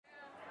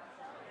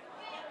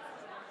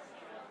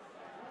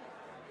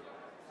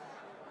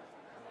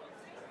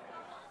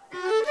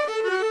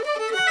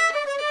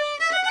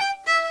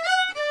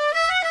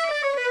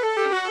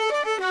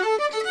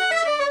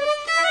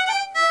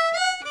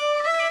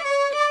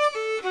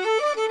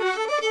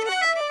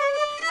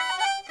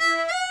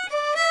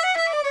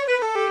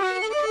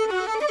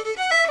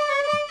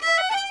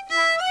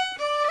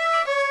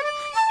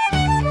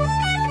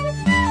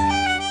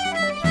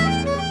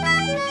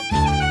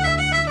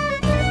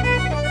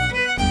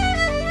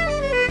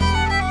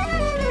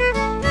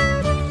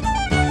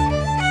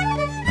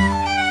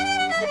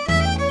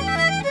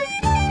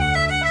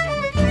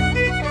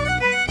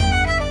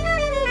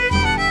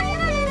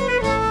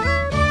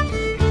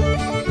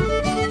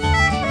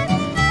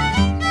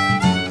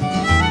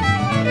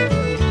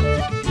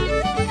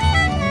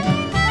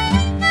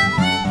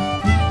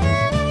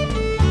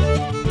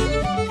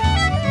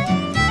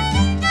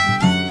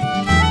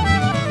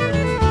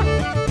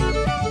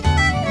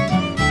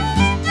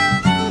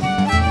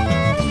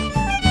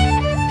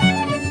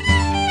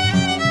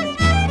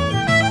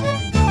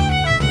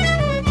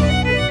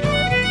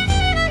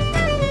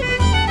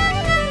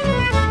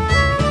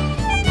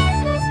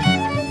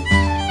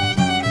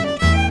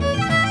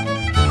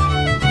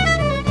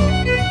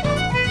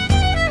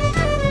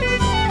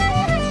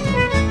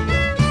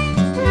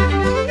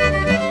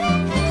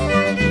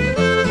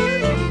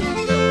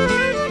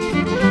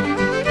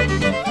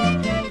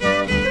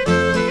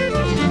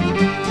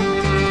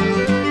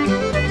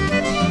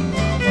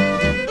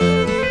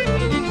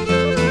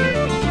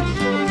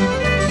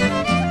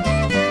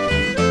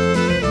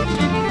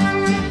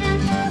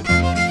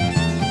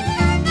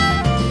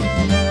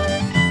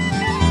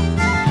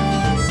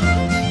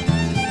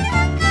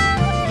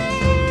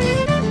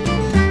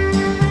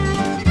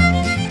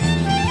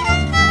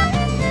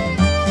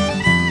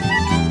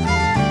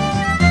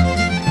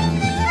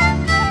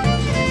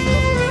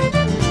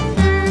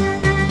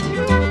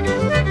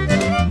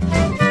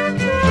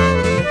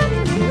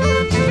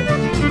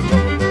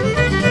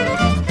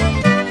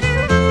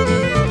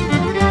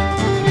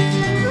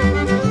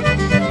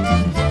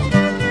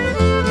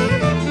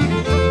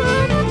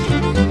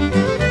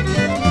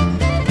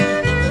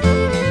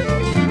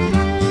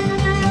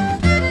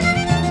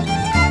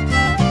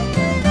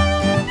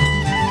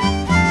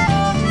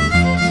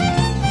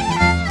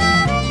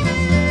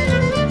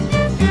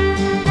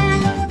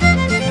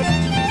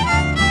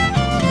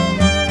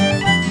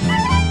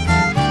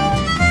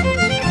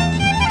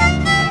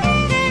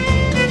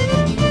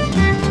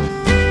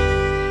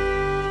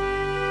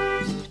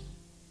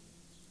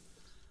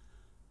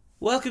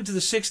Welcome to the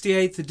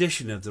 68th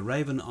edition of the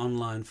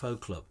RavenOnline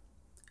Folk Club.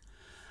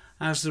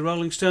 As the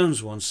Rolling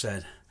Stones once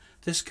said,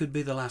 this could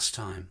be the last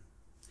time.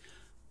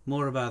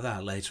 More about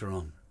that later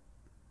on.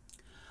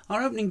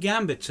 Our opening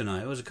gambit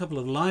tonight was a couple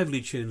of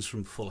lively tunes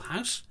from Full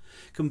House,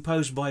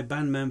 composed by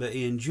band member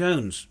Ian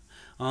Jones,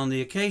 on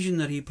the occasion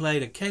that he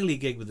played a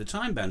Ceilidh gig with the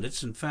Time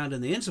Bandits and found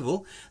in the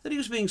interval that he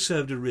was being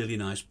served a really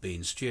nice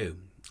bean stew.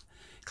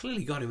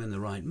 Clearly got him in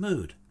the right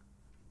mood.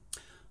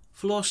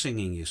 Floor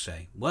singing, you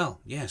say?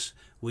 Well, yes,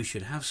 we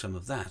should have some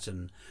of that,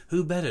 and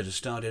who better to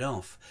start it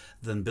off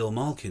than Bill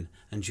Malkin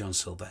and John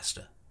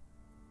Sylvester?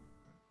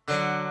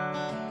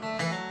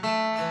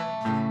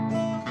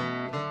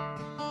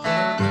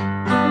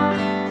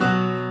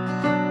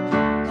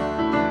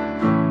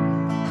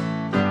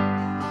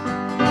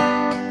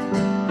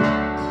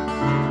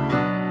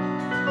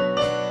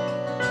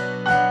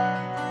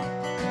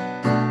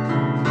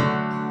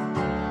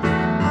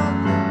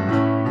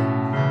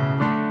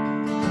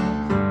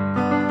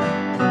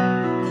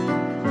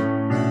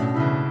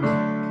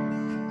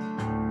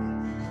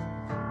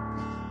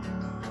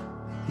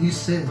 He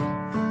said,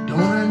 don't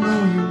I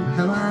know you,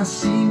 have I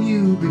seen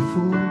you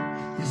before?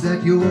 Is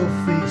that your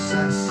face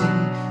I see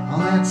on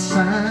that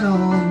sign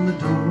on the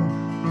door?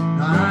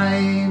 Now I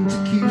ain't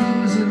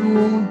accused, it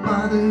won't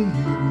bother you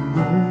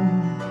more.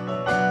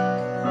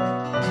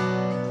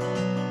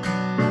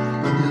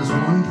 But there's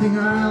one thing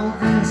I'll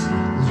ask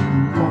as you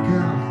walk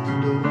out the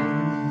door.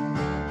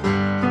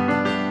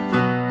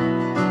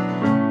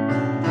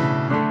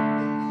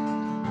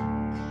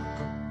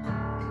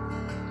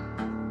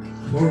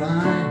 For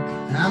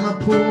I'm a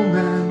poor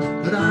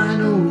man, but I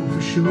know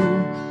for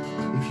sure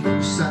if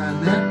you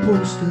sign that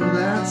poster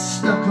that's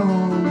stuck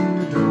on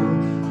the door,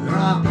 there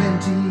are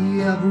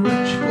plenty of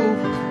rich folk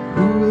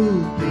who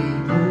will pay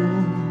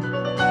more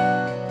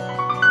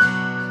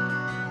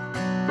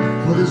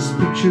for this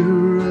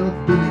picture of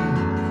Billy,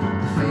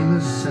 the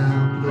famous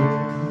outlaw.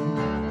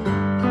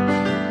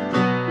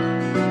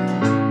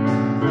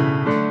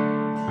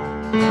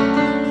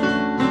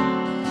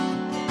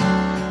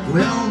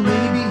 Well,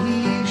 maybe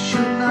he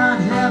should not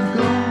have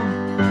gone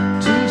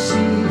to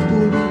see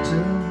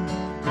Bonita.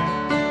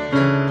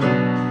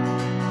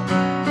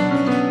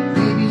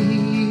 Maybe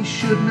he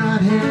should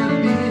not have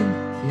been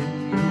in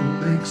New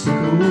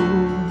Mexico.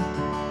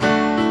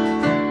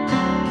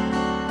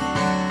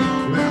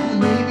 Well,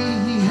 maybe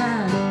he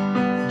had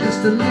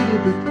just a little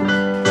bit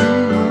too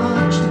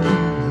much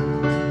tequila.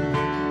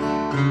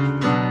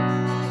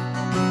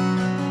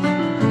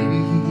 Maybe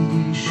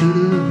he should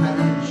have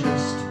had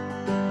just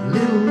a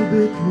little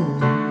bit more.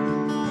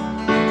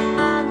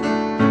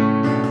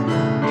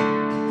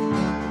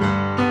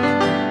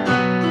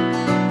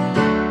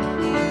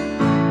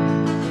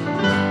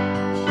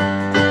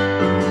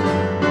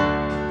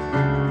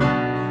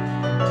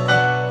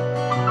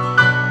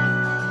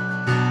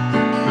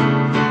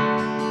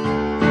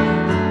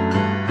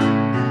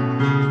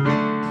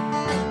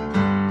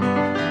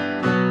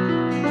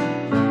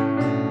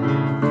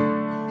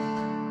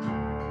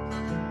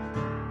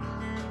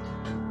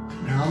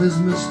 Now there's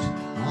mist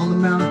on the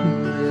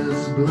mountain,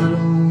 there's blood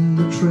on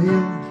the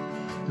trail,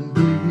 and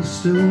Billy's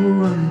still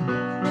running,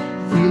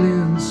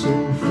 feeling so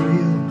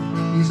frail.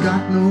 He's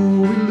got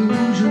no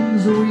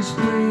illusions, oh he's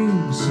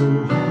playing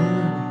so hard.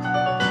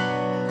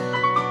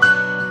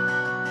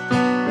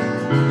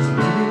 He's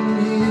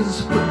leaving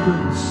his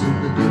footprints in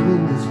the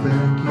devil's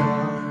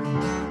backyard.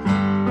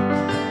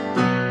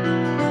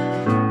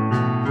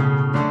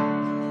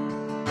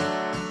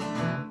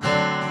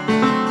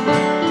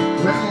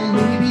 Well,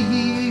 maybe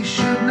he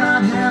should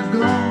not have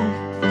gone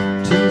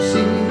to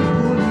see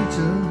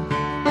Bonita.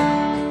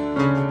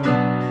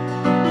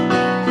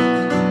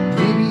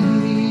 Maybe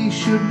he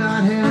should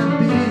not have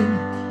been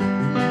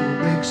in New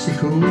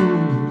Mexico.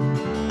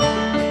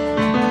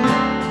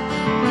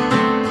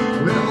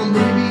 Well,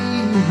 maybe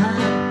he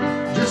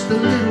had just a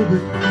little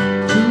bit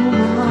too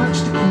much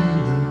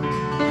tequila.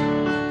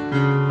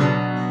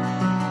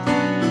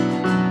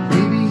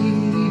 Maybe he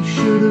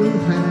should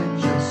have had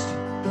just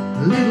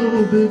a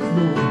little bit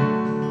more.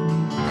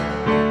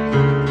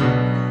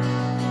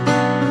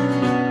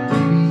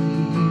 Maybe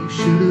he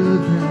should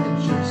have had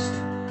just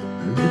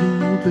a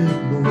little bit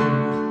more.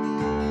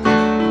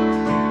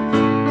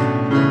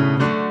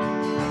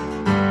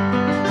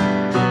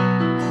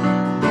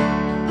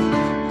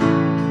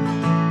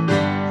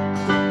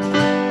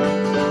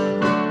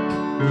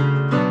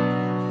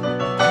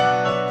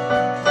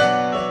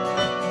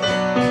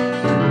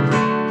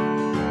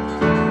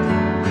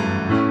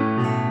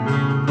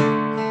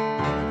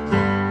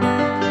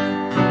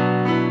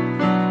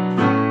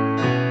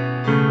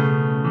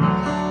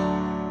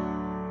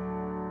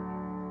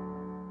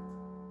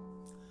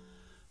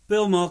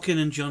 Bill Malkin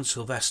and John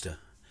Sylvester.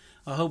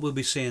 I hope we'll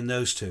be seeing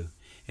those two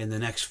in the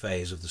next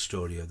phase of the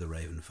story of the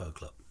Raven Folk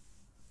Club.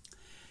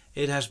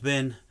 It has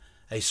been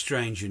a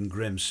strange and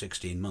grim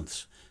 16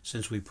 months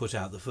since we put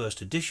out the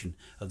first edition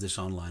of this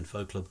online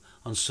folk club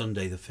on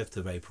Sunday the 5th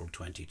of April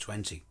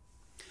 2020.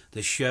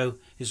 The show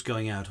is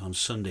going out on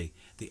Sunday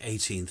the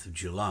 18th of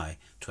July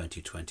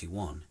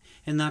 2021.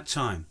 In that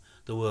time,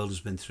 the world has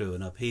been through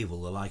an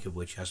upheaval the like of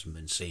which hasn't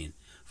been seen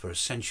for a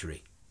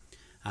century,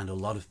 and a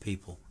lot of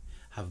people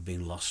have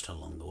been lost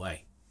along the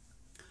way.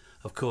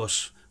 Of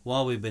course,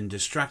 while we've been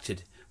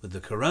distracted with the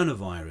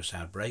coronavirus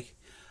outbreak,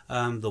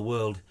 the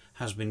world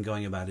has been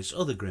going about its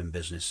other grim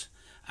business,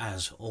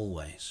 as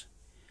always.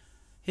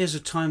 Here's a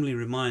timely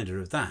reminder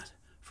of that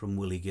from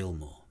Willie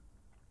Gilmore.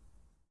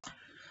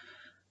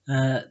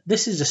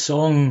 This is a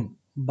song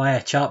by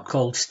a chap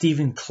called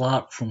Stephen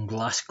Clark from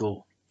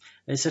Glasgow.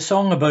 It's a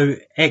song about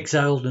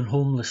exiled and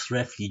homeless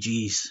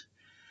refugees.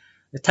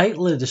 The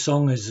title of the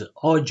song is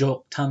 "A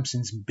Jock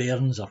Tamson's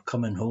Bairns Are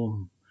Coming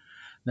Home."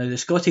 Now, the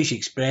Scottish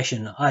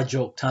expression "A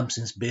Jock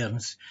Tamson's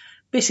Bairns"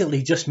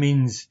 basically just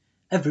means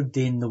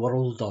everybody in the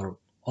world or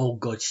all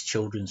God's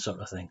children sort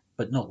of thing,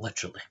 but not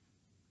literally.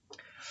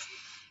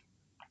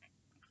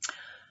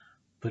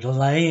 Put a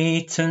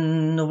light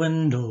in the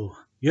window,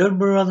 your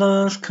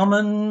brother's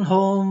coming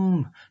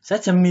home.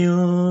 Set a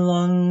meal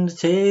on the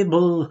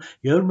table,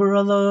 your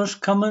brother's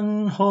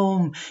coming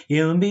home.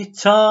 He'll be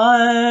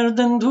tired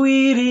and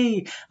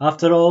weary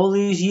after all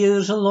these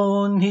years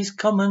alone. He's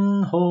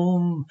coming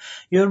home,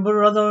 your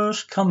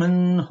brother's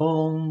coming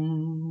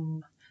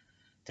home.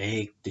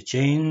 Take the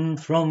chain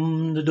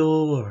from the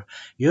door,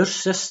 your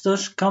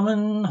sister's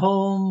coming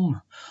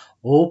home.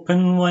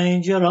 Open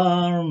wide your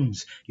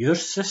arms, your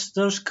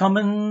sister's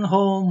coming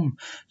home.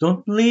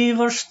 Don't leave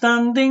her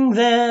standing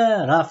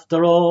there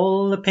after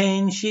all the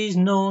pain she's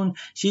known.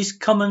 She's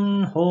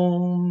coming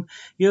home,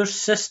 your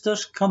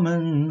sister's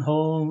coming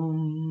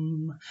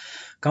home.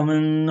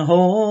 Coming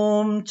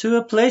home to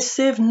a place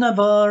they've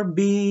never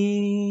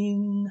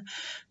been.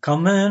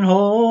 Coming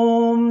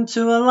home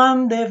to a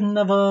land they've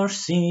never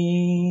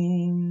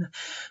seen.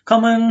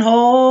 Coming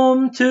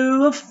home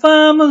to a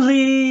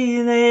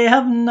family they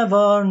have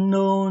never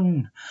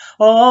known.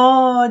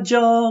 Oh,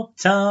 Jock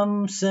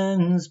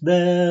Tamson's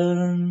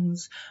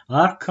bairns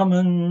are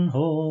coming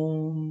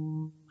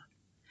home.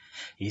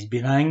 He's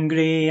been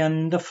angry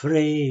and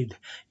afraid,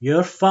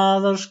 your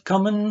father's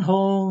coming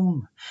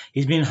home.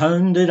 He's been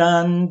hounded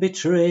and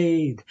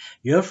betrayed,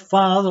 your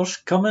father's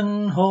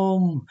coming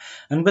home.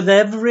 And with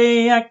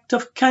every act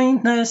of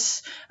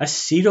kindness, a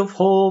seed of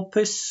hope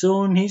is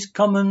sown. He's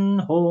coming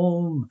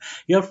home,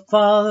 your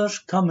father's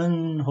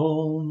coming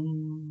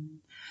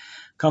home.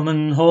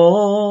 Coming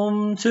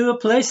home to a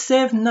place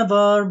they've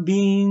never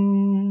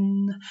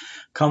been.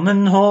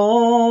 Coming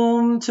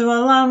home to a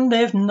land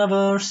they've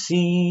never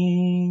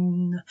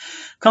seen.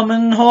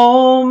 Coming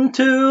home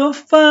to a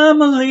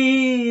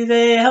family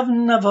they have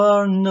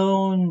never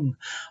known.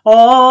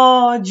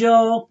 Oh,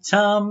 Jock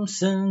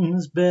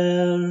Tamson's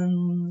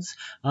bairns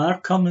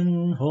are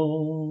coming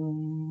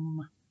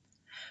home.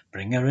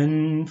 Bring her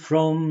in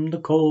from the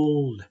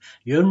cold,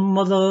 your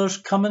mother's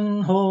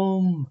coming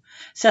home.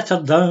 Set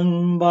her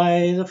down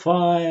by the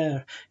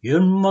fire, your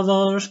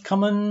mother's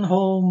coming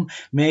home.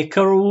 Make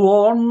her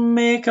warm,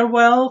 make her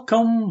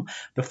welcome,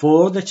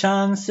 before the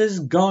chance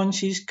is gone.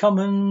 She's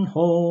coming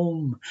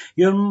home,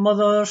 your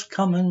mother's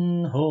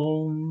coming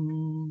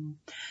home.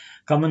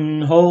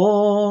 Coming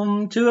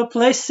home to a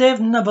place they've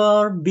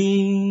never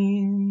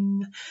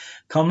been.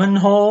 Coming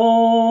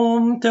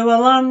home to a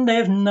land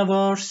they've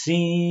never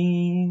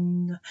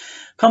seen.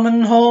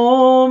 Coming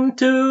home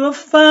to a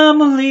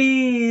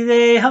family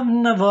they have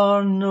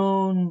never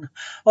known.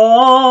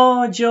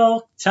 Oh,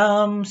 Jock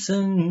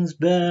Tamson's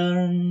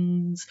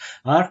bairns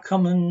are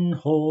coming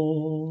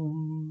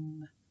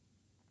home.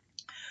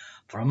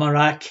 From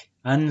Iraq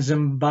and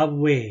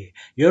Zimbabwe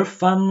your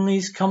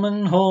family's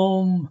coming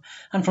home.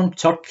 And from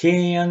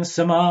Turkey and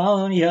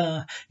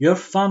Somalia your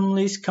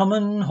family's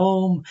coming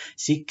home.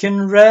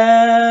 Seeking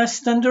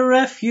rest and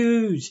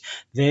refuge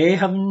they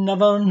have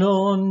never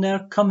known. They're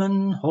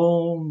coming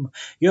home,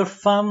 your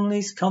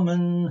family's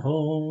coming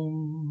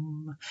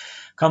home.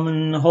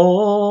 Coming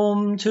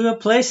home to a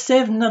place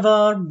they've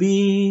never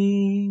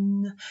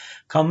been.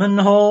 Coming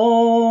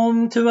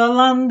home to a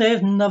land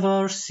they've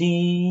never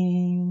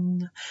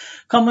seen.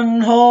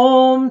 Coming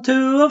home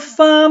to a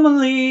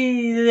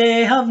family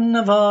they have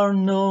never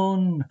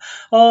known.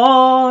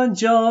 Oh,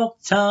 Jock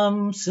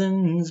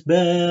Tamson's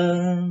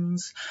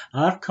bairns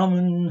are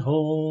coming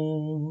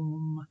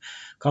home.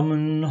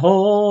 Coming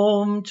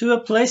home to a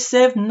place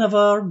they've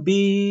never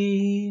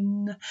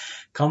been.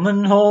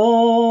 Coming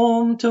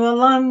home to a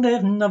land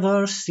they've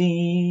never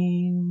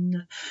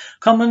seen.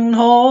 Coming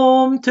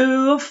home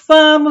to a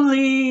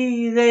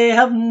family they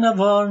have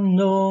never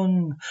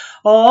known.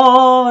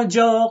 Oh,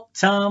 Jock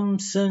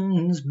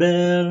Tamson's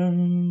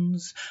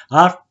bairns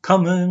are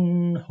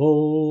coming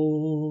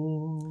home.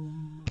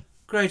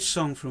 Great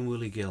song from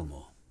Willie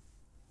Gilmore.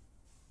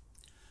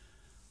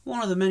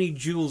 One of the many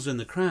jewels in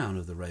the crown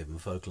of the Raven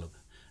Folk Club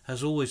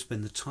has always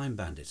been the Time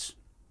Bandits.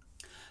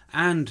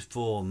 And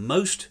for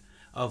most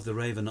of the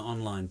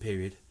RavenOnline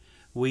period,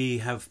 we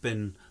have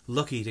been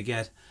lucky to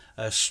get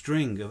a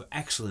string of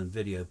excellent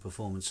video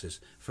performances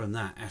from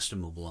that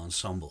estimable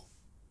ensemble.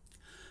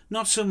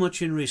 Not so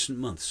much in recent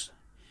months.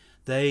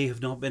 They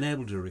have not been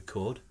able to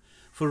record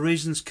for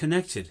reasons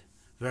connected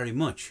very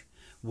much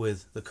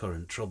with the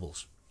current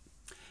troubles.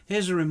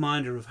 Here's a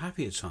reminder of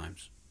happier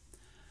times.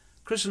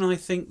 Chris and I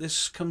think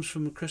this comes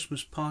from a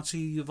Christmas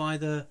party of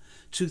either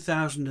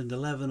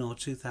 2011 or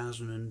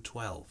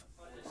 2012.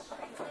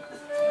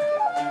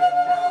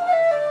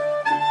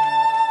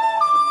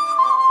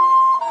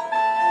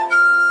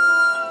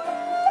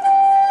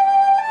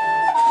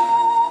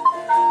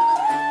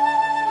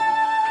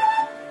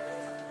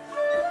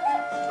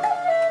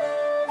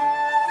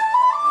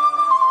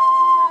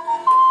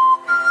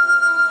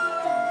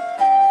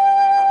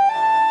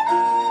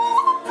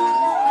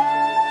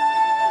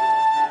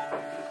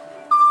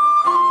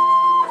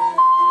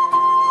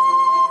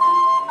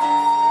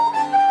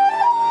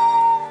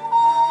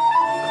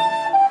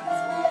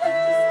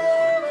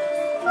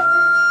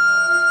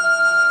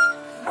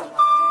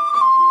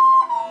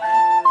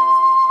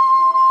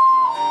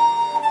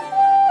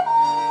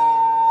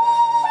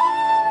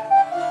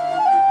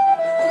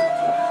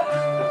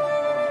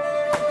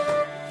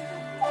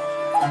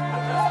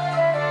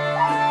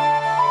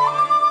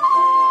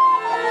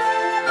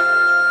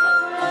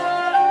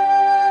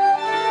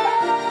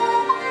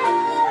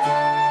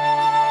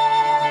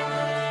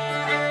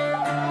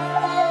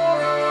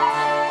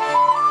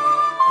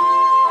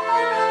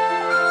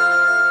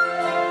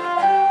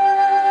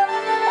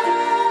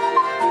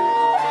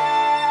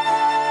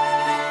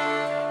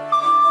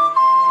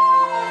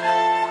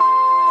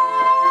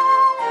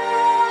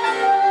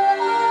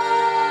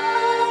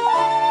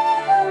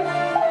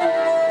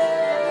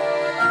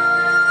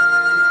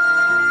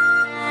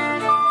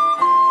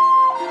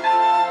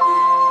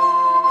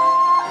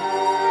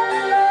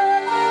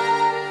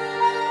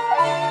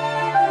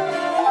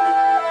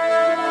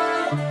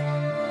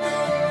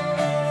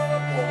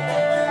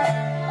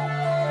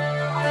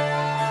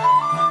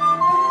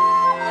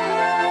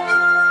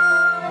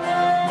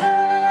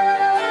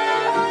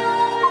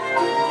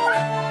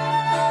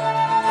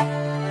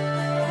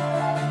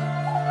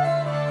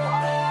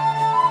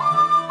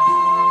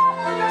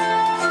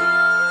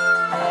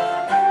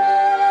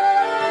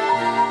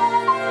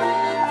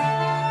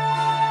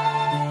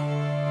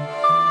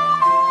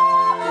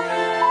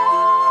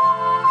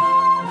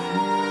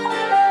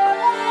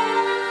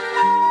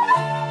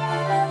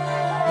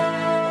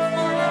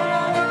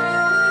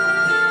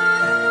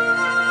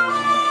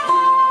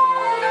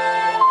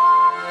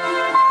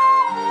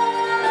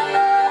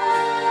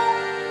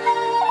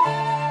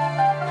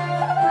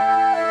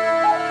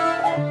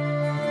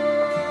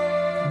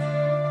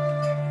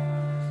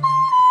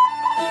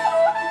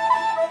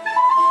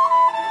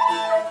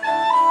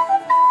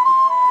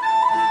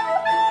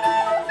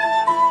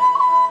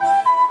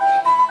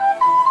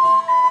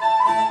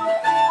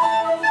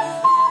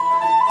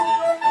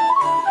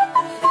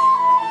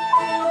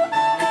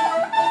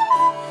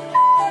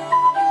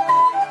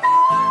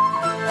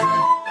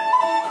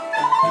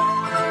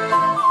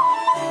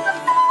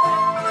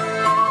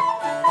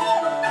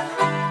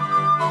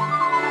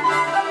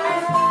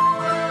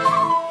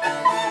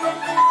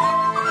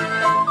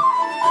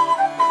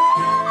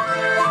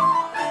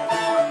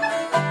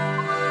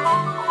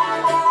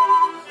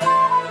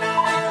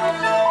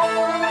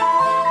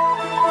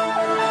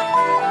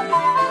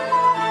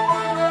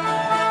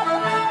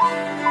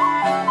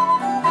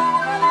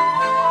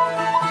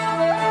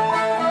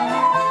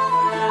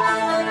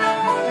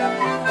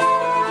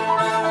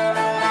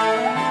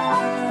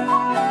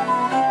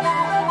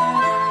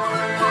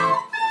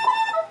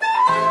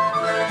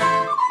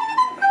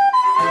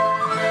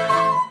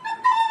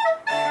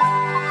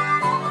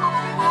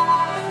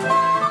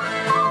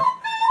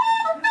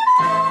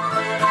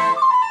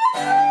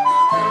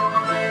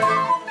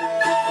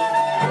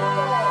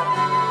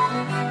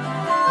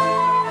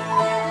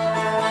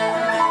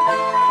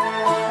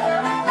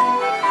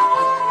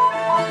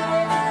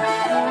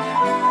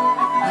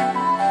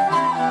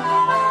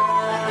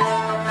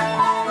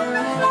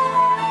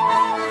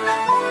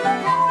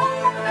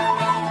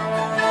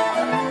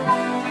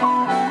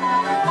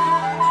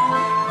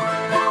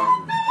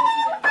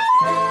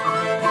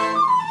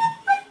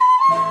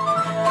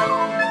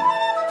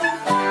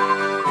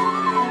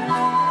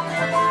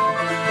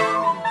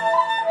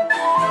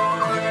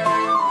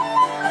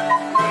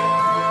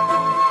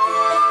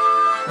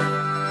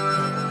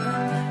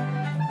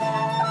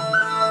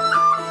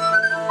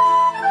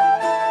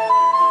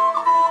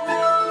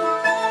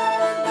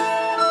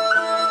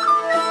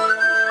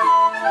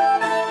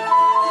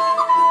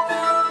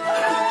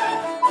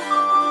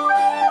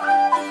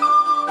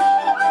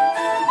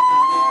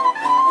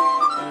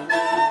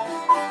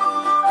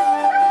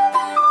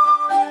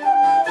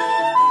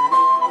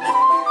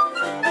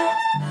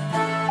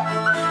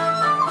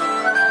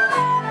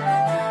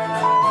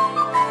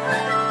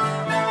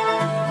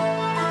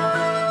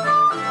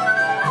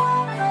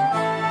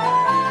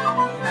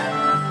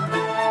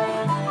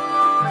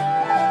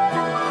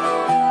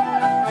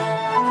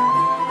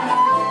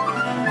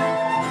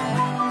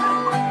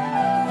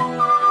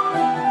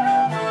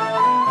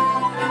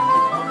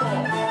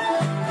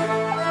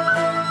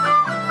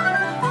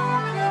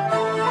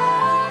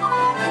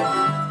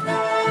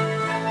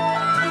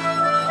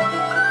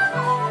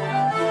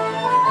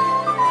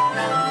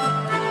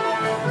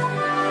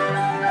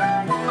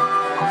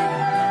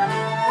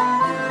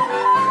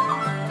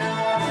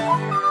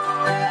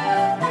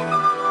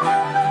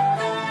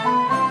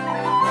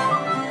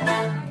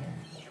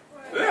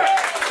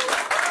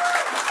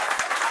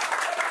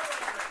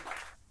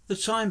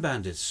 Time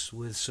Bandits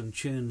with some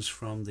tunes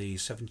from the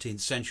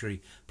 17th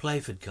century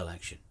Playford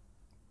collection.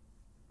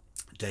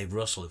 Dave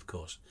Russell, of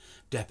course,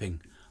 depping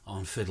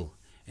on fiddle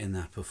in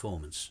that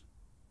performance.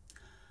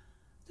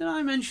 Did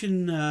I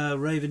mention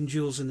Raven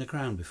Jewels in the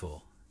Crown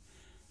before?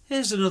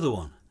 Here's another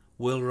one,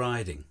 Will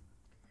Riding.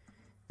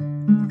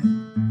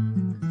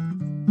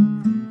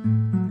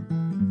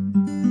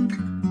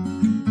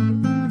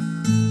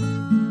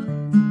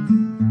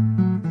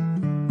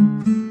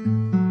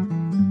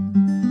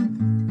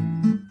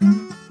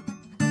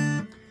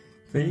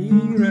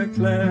 Vera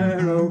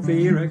Clare, oh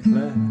Vera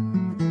Clare,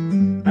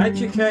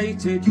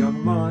 educated your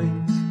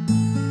mind.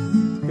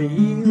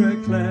 Vera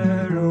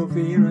Clare, oh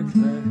Vera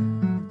Clare,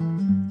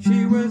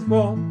 she was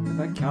one of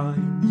a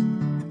kind.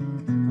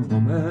 A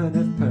woman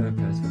of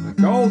purpose with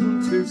a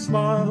golden tooth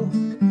smile,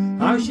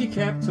 how she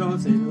kept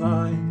us in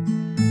line.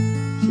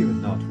 She was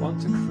not one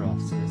to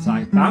cross us,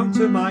 I found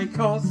to my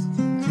cost,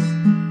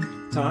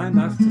 time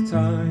after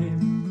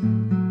time.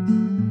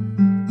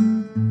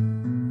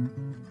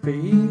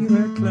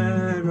 Vera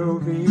Clare, oh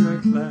Vera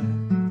Clare,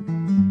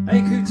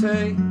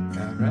 écoutez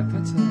la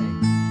répétée.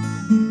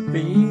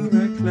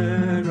 Vera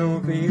Clare, oh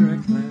Vera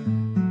Clare,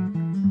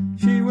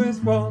 she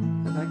was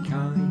one of a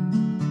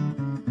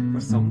kind.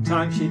 But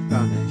sometimes she'd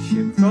vanish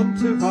in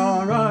front of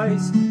our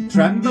eyes,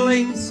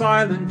 trembling,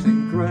 silent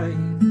and grey.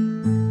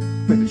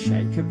 With a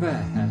shake of her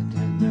head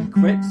and a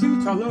quick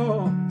zoot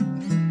alors,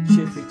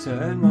 she'd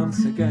return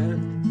once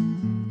again.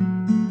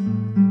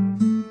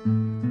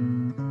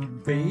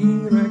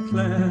 Vera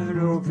Clare,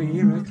 oh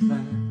Vera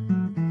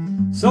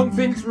Clare,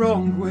 something's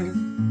wrong with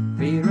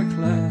Vera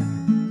Clare.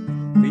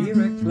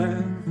 Vera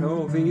Clare,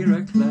 oh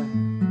Vera Clare,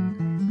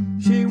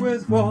 she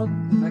was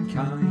one of a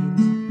kind.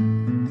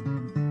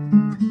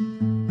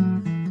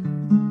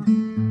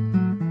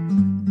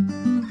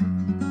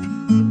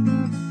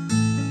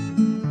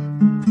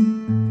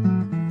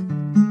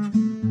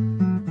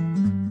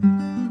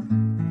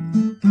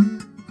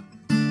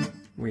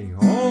 We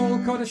all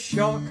got a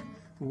shock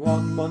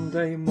one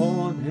Monday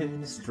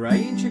morning, a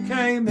stranger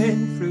came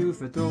in through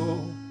the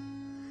door.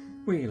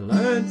 We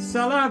learned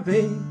c'est la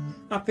vie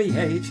at the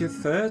age of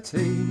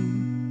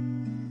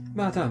 13.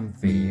 Madame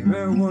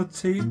Vera would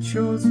teach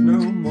us no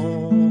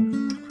more.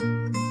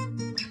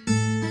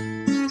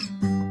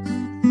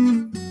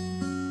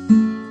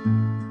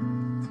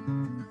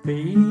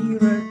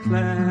 Vera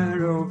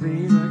Clare, oh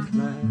Vera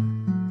Clare,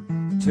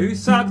 too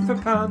sad for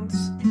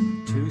pants,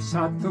 too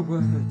sad for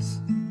words.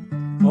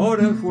 Au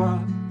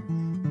revoir,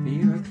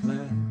 Vera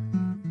Clare,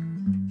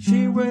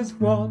 she was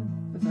one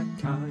of a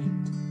kind.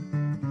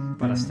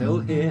 But I still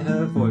hear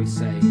her voice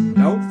saying,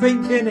 don't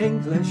think in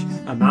English,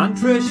 a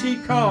mantra she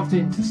carved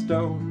into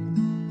stone.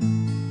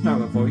 Now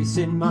a voice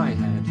in my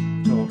head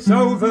talks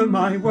over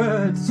my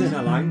words in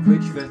a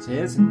language that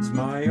isn't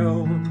my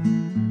own.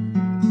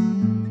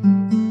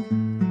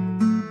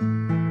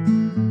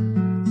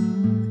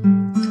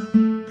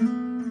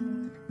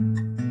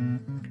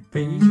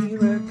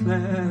 Vera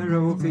Clare,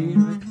 oh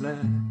Vera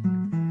Clare,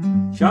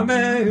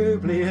 jamais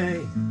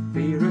oublié,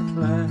 Vera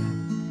Clare.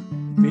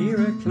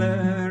 Vera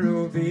Clare,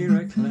 oh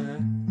Vera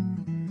Clare,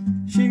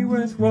 she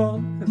was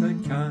one of a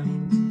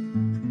kind.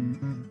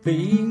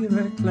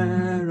 Vera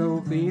Clare, oh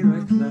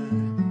Vera Clare,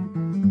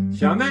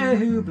 jamais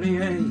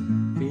oublié,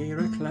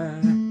 Vera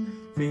Clare.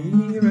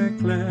 Vera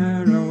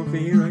Clare, oh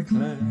Vera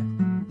Clare,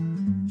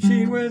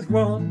 she was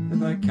one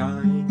of a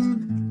kind.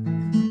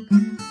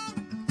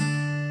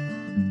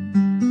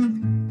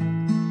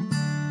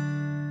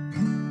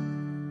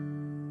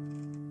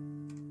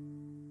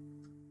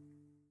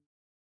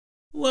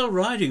 Well,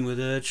 Riding with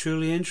a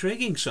truly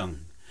intriguing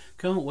song.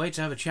 Can't wait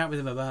to have a chat with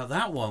him about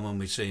that one when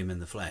we see him in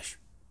the flesh.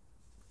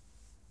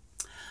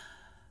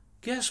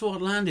 Guess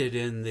what landed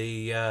in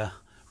the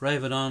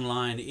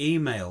RavenOnline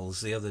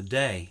emails the other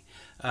day,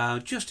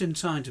 just in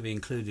time to be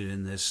included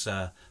in this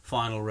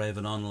final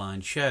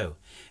RavenOnline show.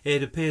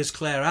 It appears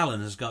Claire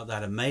Allen has got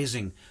that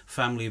amazing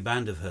family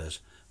band of hers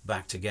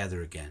back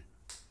together again.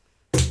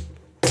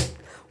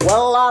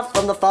 Well, life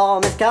from the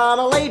farm is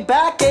kinda laid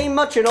back. Ain't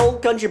much an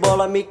old country boy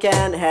like me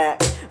can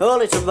hack.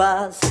 Early to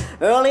rise,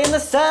 early in the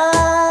sack.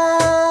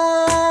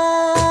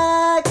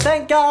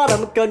 Thank God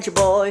I'm a country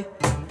boy.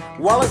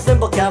 Well, a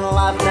simple kind of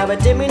life never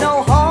did me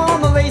no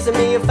harm. Raising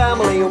me a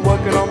family and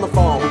working on the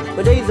farm.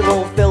 My days are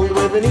all filled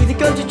with an easy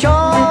country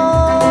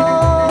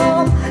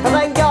charm. And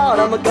thank God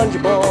I'm a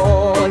country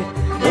boy.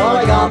 Well,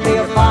 I got me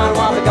a fine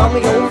wife, I got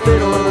me old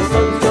fiddle, and the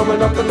sun's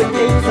coming up and the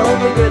king's on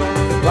the griddle.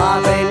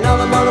 Life ain't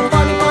nothing but a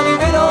funny, funny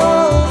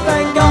riddle.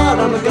 Thank God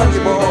I'm a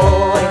country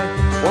boy.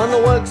 When the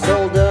work's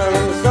all done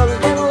and the sun's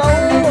getting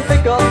low, I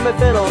pick up my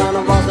fiddle and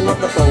I'm rosin up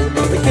the phone.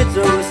 The kids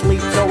are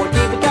asleep, so I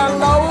keep it kinda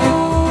low.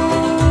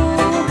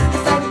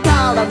 Thank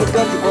God I'm a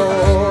country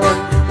boy.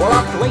 Well,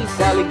 I play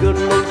Sally good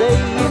in the day.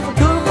 If I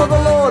could for the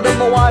Lord, and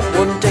my wife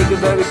wouldn't take it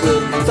very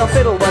good. So I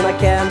fiddle when I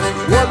can,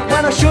 work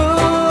when I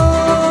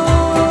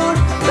should.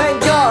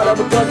 Thank God I'm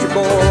a country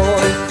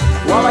boy.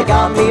 Well, I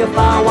got me a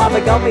fine wife, I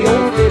got me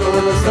old fiddle,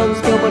 and the sun's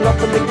coming up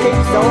and the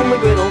king's on the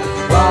griddle.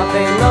 Life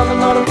ain't nothing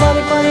but a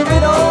funny, funny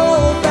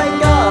riddle.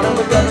 Thank God I'm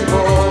a country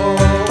boy.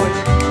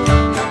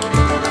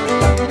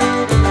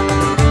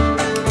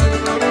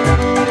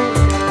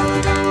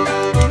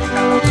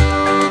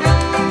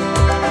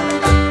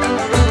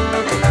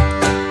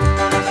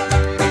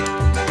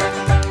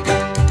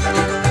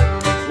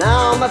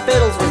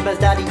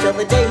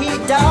 he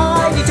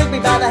died, he took me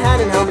by the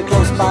hand and held me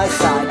close by his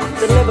side.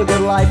 To live a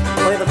good life,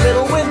 play the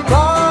fiddle with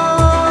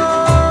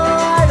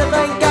pride. And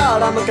thank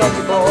God I'm a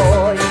country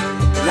boy.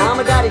 Now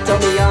my daddy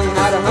taught me young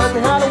how to hunt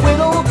and how to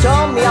whittle.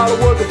 Taught me how to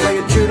work and play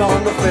a tune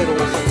on the fiddle.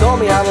 Taught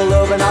me how to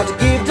love and how to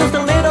give just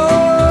a little.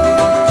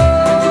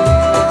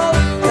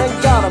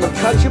 Thank God I'm a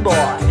country boy.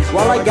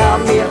 Well, I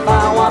got me a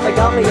fine wife, I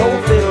got me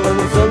old fiddle, and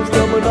the sun's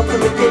coming up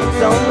and the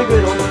cake's on the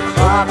griddle.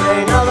 I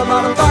ain't nothing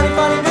but a funny,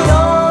 funny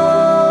doodle.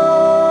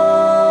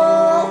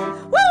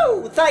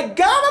 Woo! Thank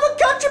God I'm a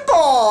country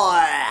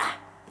boy.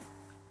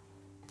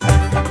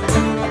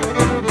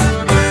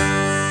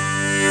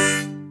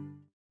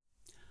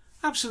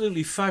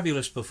 Absolutely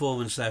fabulous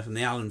performance there from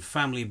the Allen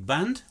Family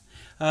Band.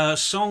 A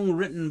song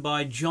written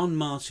by John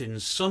Martin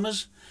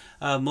Summers,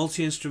 a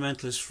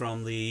multi-instrumentalist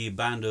from the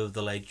band of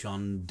the late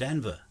John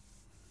Denver.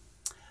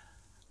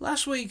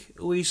 Last week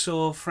we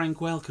saw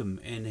Frank Welcome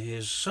in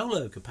his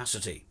solo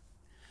capacity.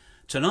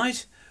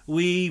 Tonight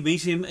we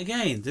meet him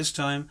again, this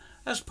time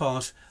as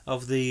part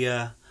of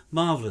the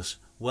marvellous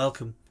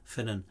Welcome,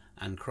 Finnan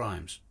and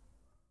Crimes.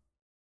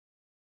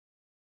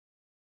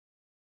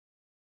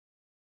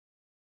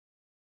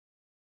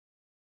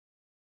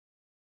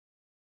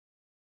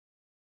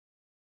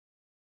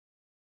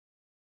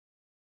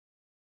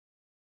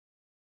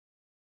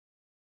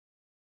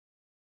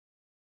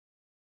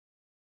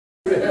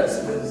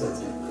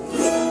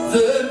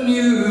 The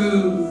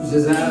news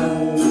is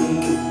out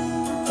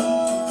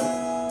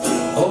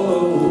all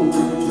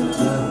over the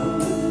town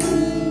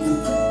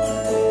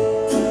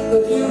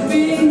that you've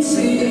been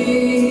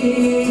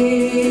seen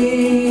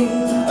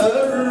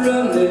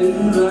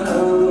running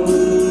round.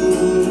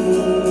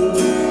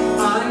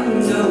 I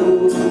know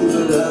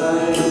that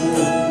I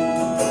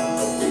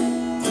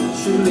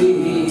should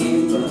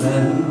leave the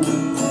land.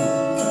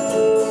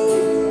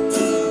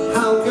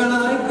 How can I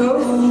go?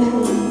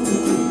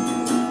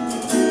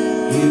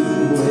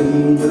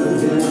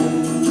 Again.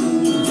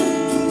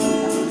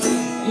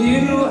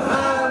 You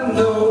have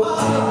no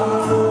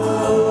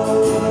heart,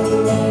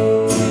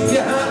 you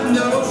have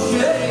no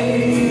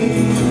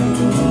shame,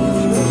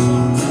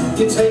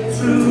 you take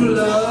true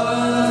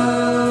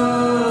love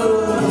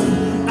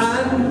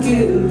and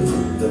give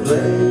the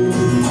blame.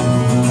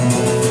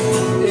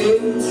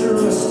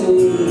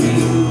 Interesting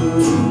you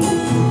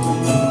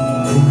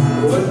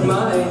with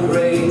my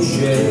great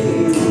shame.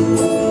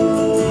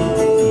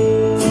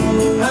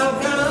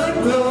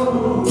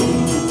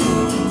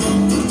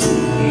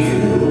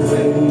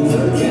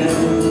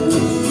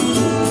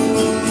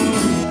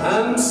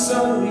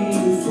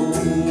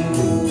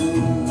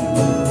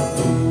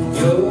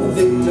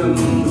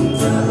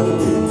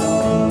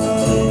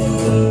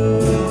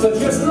 But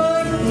just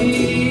like me,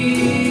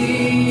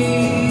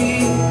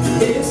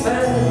 his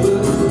hand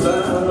will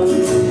bound.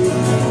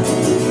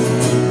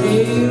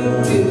 He'll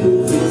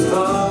give his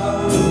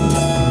heart,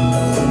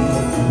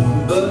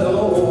 but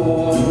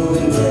all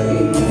in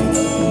vain.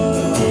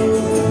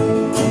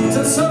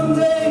 To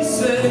someday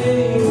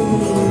say,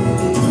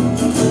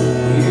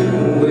 you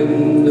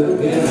win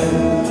again.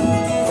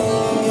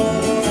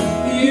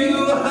 You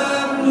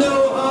have no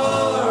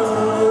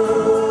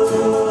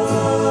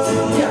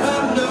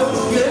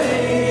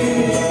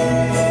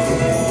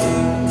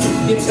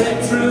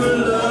take true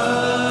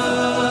love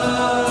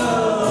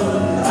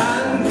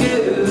and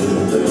give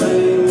the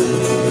blame.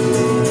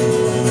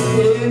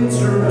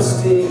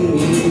 Interesting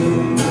you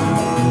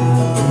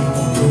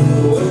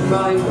with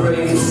my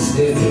great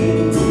city.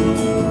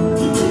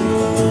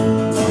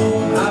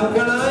 How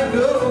can I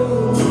go?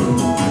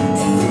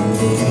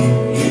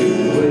 You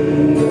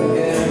win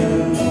again.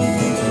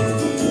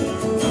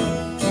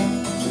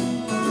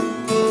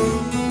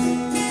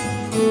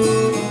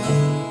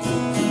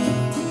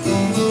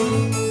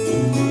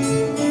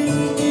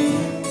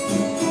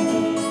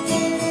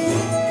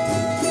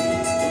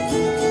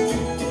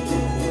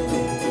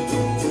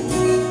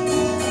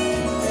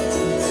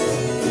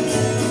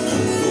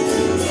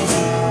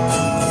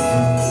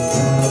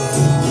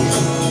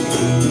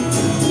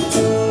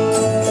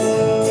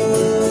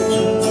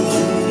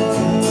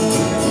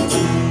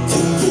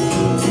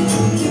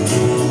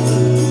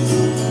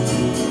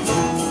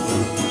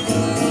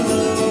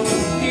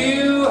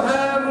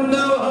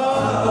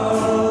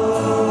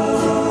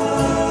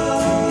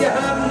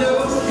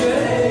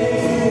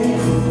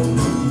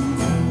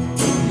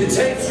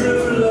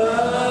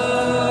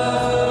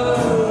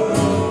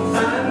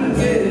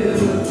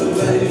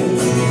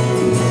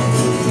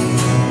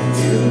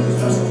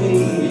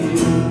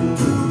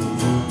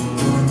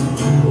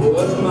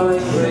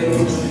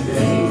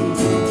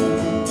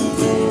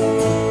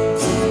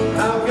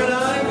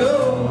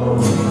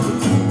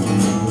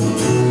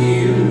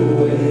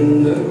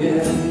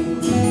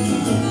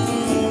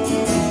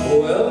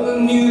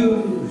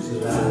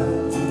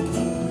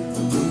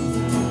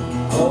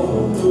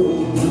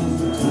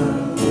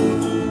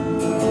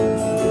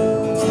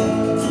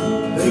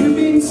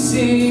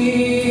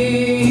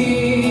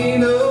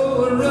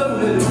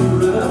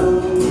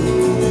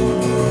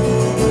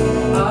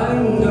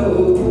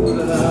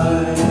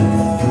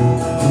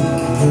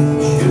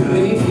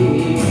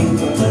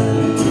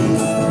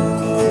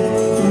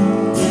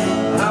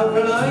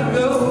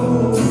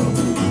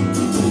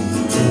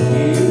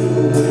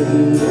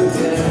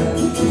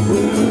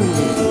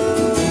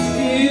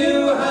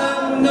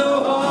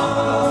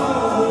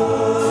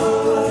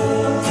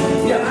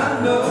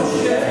 have no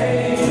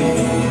shame.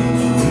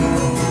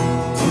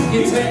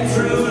 You take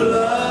true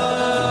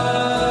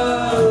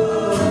love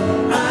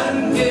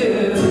and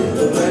give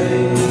the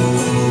rain.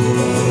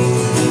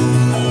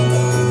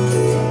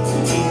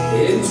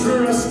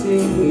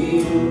 Interesting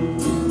you,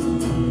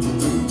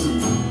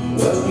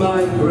 what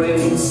my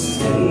brain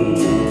say.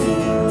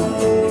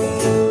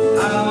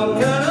 How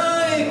can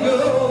I go?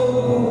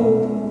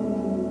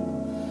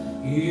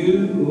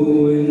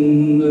 You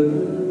in the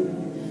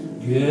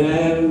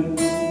game.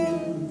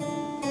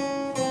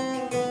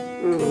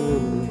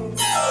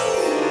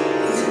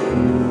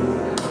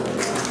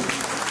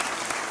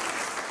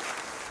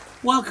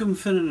 Welcome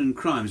Finnan and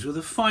Crimes with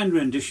a fine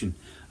rendition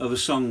of a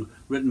song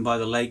written by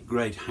the late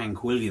great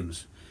Hank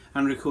Williams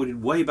and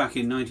recorded way back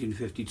in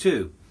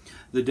 1952,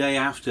 the day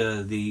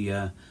after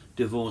the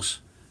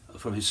divorce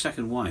from his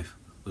second wife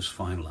was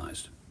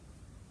finalised.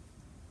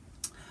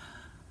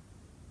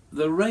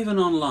 The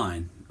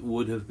RavenOnline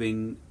would have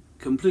been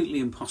completely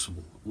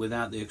impossible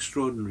without the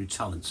extraordinary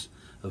talents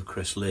of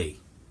Chris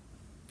Lee.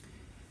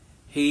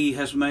 He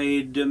has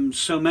made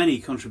so many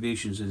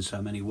contributions in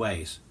so many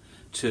ways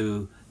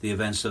to the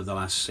events of the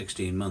last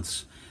 16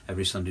 months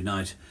every Sunday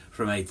night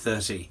from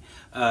 8:30,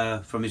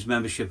 from his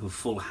membership of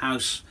Full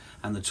House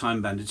and the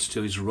Time Bandits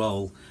to his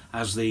role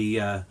as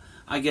the,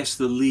 I guess,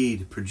 the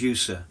lead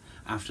producer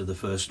after the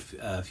first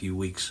few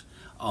weeks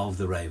of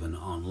the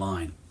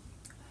RavenOnline.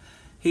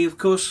 He, of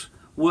course,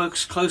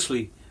 works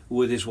closely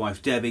with his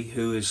wife Debbie,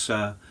 who is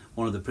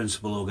one of the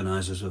principal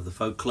organisers of the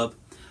folk club,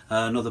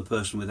 another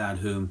person without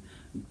whom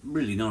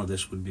really none of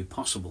this would be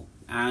possible.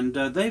 And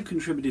they've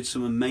contributed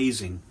some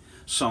amazing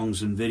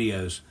songs and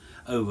videos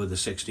over the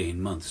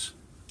 16 months.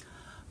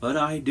 But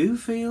I do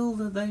feel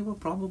that they were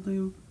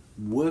probably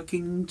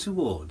working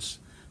towards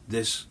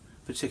this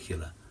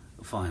particular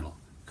final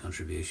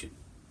contribution.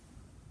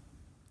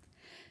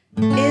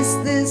 Is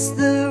this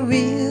the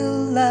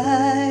real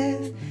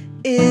life?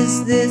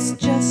 Is this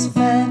just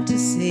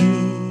fantasy?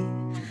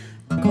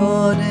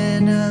 Caught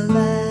in a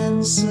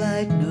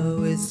landslide,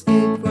 no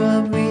escape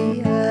from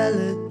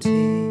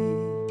reality.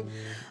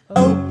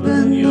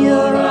 Open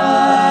your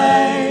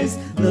eyes,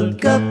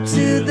 look up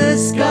to the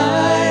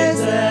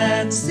skies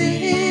and see.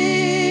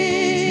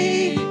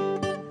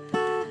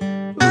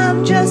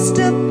 I'm just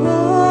a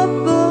poor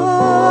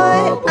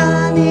boy,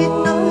 I need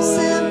no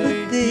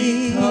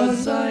sympathy.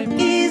 'Cause I'm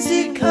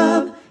easy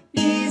come,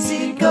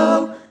 easy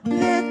go,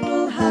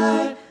 little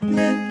high,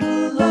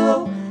 little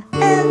low.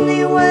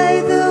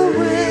 Anyway the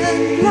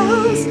wind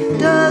blows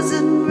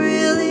doesn't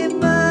really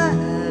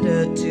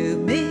matter to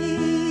me.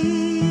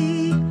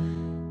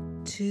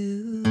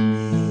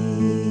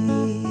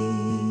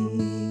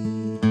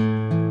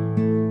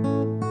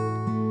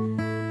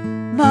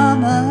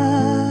 Mama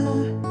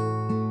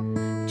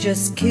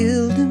just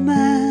killed a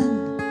man,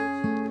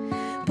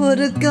 put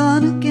a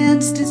gun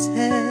against his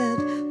head,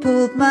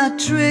 pulled my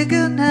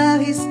trigger, now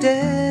he's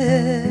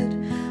dead.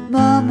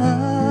 Mama,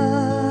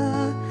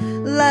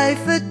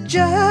 life had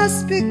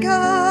just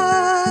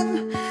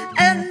begun,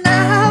 and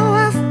now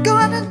I've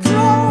gone and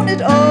thrown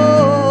it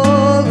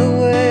all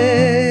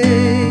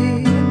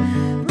away.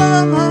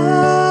 Mama,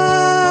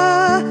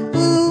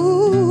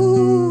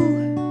 ooh,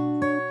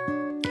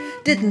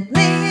 didn't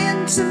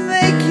mean to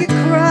make you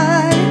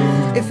cry.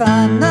 If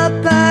I'm not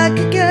back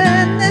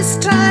again this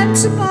time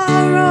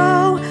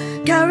tomorrow,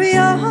 carry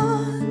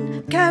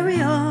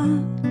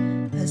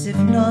on, as if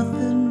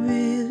nothing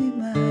really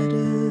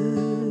matters.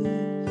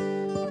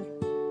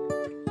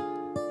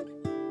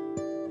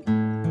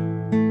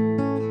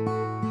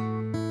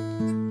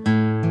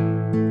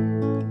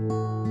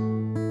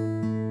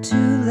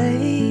 Too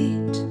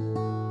late,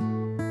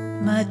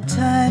 my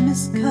time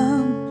has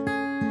come.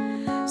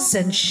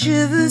 Send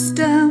shivers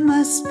down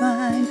my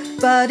spine,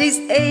 body's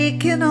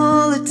aching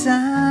all the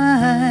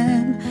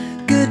time.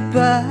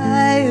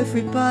 Goodbye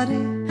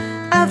everybody,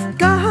 I've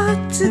got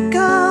to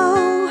go.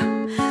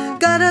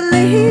 Gotta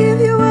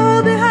leave you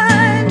all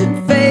behind and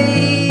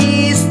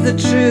face the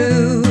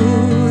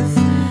truth.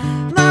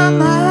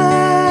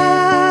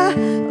 Mama,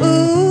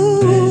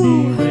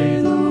 ooh,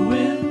 anyway the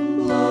wind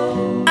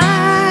blows.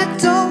 I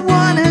don't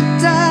wanna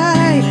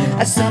die,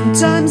 I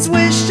sometimes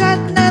wish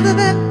I'd never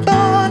been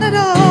born at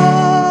all.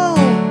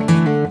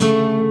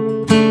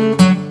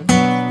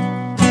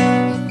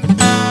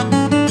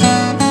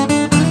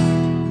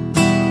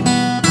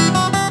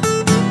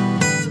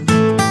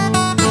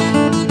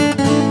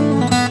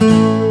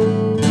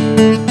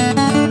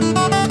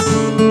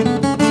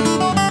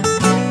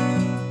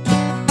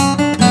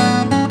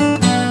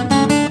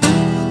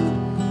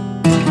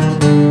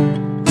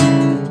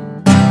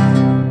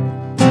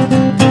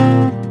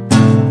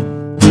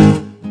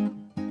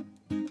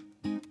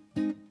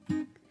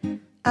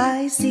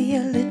 I see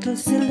a little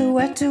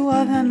silhouette of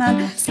a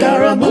man.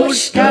 Scaramouche,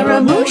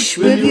 Scaramouche,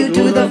 will you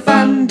do the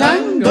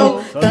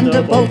fandango?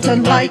 Thunderbolt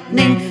and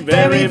lightning,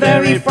 very,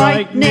 very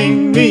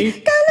frightening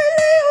me.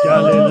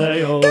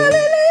 Galileo,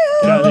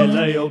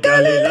 Galileo, Galileo,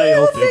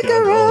 Galileo,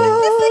 Figaro.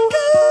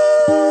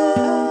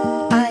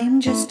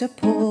 I'm just a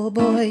poor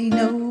boy,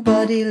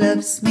 nobody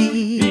loves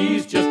me.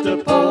 He's just a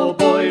poor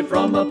boy,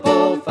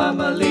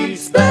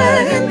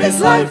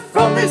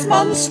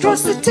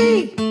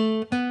 monstrosity.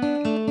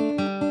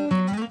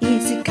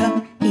 Easy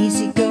come,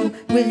 easy go,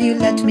 will you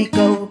let me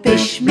go?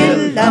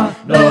 Bismillah,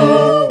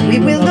 no, we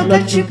will not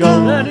let you go.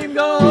 Let him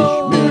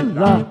go.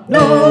 Bismillah,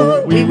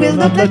 no, we will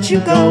not let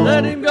you go.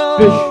 Let him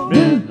go.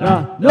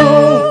 Bismillah,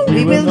 no,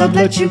 we will not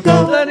let you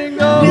go. Let him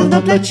go. We'll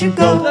not let you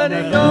go. Let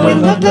him go.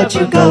 We'll not let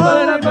you go.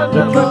 Let him go.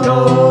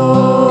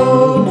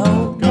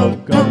 No, go,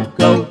 go,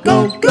 go,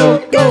 go, go,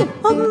 go.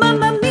 Oh,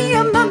 mamma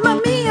mia,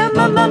 mamma mia,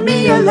 mamma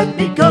mia, let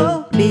me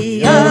go.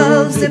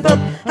 Beelzebub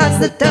has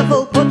the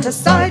devil put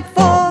aside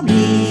for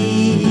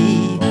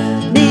me.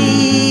 Me.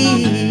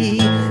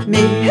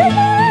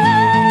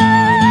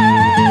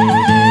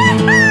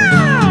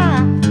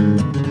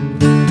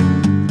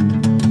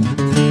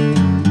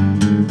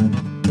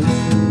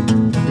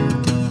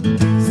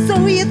 So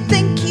you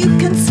think you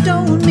can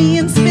stone me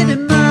and spit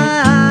in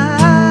my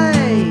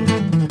eye?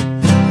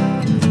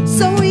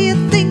 So you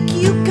think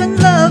you can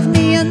love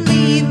me and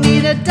leave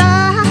me to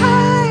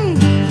die?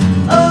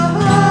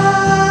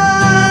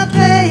 Oh,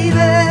 baby,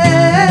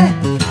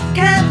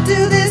 can't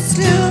do this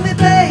to me,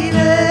 baby.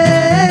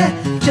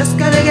 Just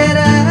gotta get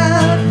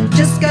out,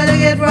 just gotta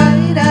get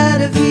right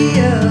out of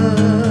here.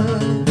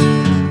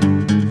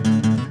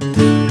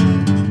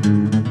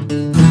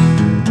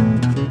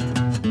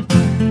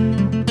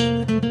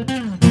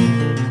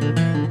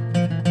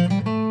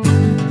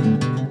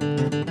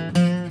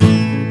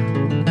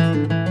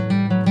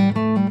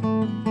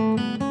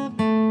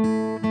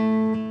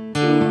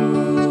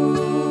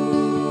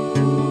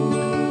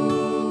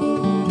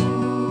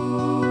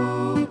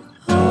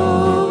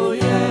 Oh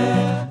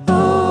yeah,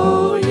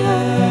 oh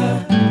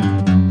yeah.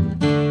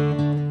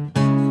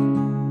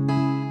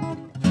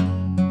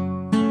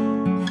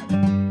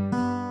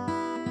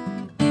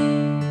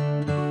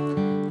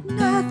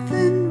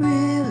 Nothing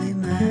really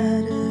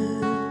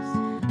matters,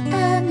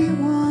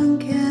 anyone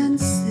can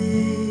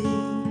see.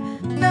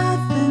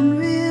 Nothing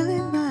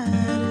really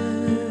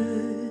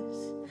matters,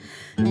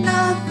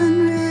 nothing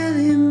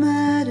really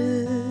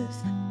matters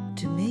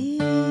to me.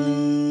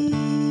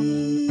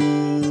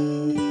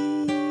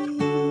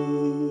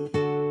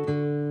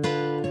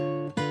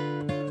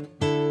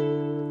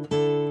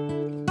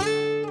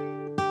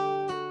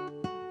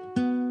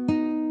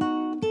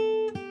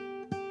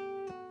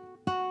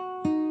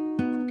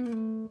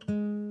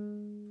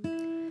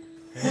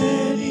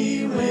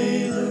 Any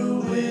way the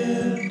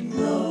wind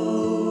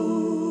blows.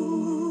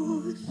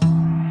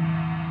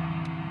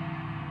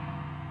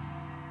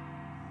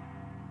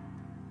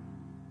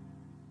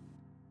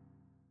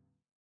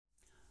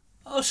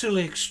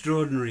 Utterly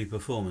extraordinary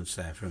performance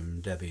there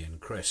from Debbie and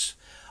Chris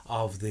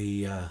of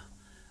the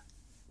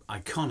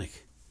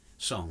iconic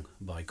song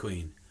by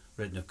Queen,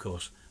 written of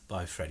course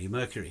by Freddie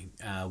Mercury.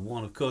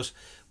 One of course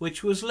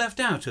which was left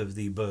out of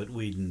the Burt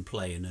Whedon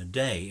Play in a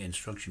Day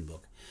instruction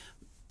book,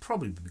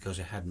 probably because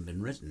it hadn't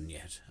been written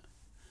yet.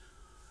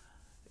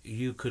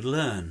 You could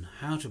learn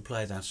how to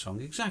play that song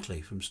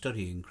exactly from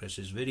studying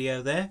Chris's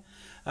video there.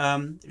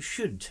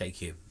 Should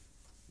take you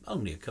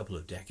only a couple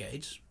of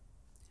decades.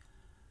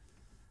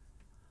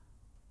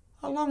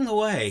 Along the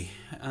way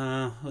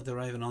with the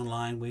Raven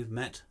Online, we've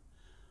met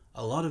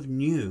a lot of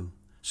new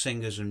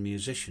singers and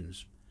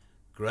musicians,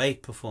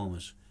 great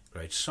performers,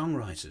 great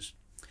songwriters,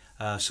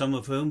 some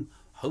of whom,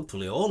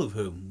 hopefully all of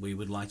whom, we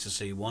would like to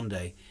see one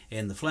day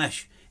in the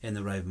flesh in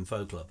the Raven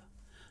Folk Club.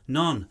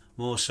 None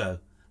more so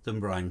than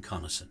Brian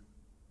Connaughton.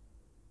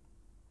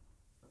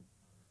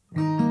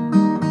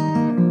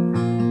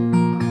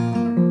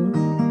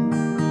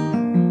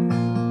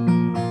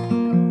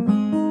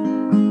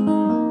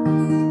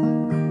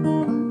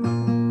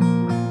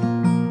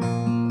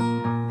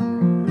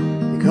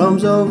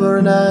 Comes over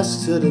and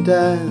asks her to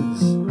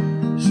dance.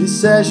 She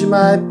says she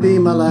might be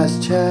my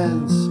last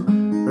chance,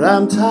 but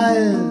I'm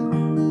tired,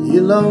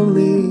 you're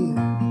lonely,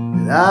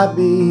 and I'll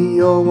be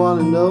your one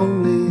and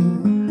only.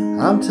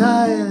 I'm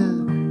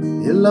tired,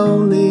 you're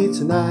lonely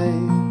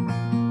tonight.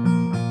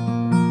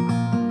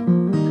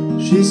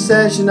 She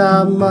says you're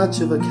not much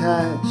of a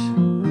catch,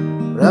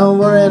 but don't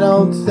worry, I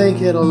don't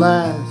think it'll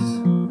last.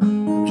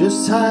 I'm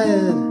just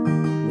tired,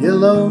 you're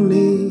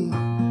lonely,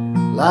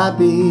 I'll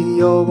be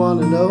your one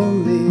and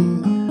only.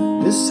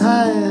 Just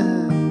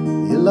tired,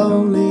 you're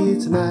lonely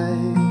tonight.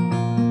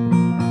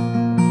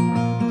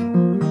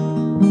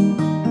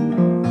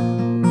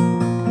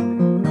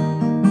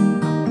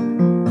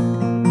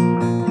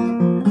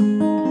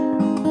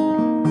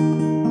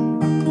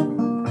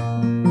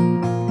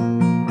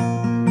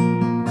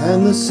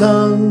 And the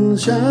sun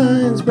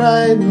shines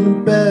bright in the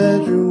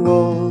bedroom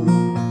wall,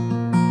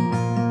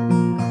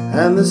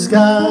 and the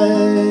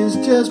sky's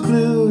just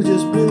blue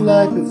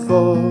like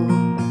before.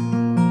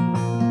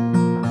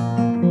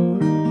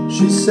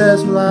 She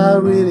says, well, I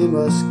really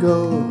must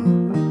go.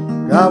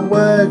 Got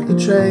work, the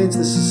trains,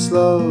 this is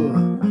slow.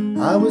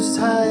 I was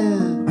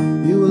tired,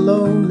 you were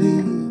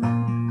lonely,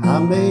 I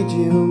made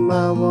you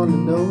my one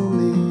and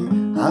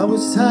only. I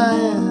was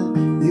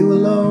tired, you were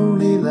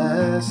lonely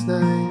last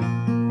night.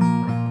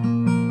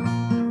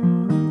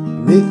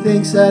 And he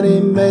thinks that he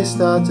may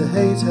start to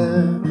hate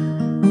her,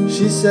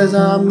 She says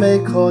I may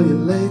call you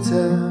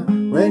later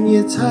when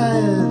you're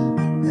tired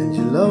and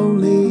you're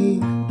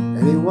lonely.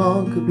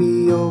 Anyone could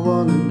be your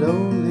one and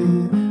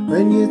only.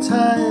 When you're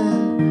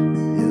tired,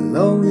 you're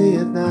lonely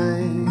at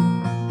night.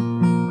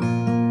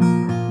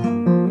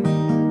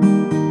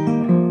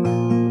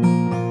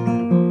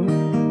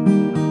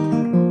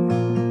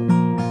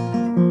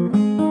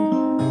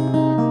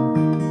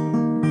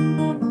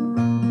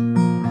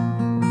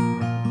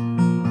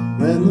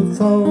 When the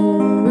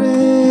phone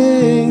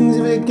rings,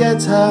 if it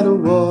gets out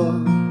of war.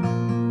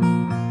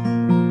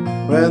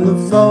 When the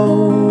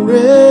phone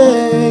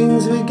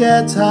rings, we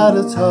get out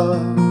of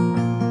talk.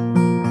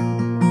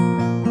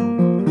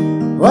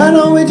 Why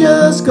don't we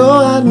just go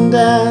out and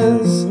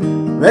dance?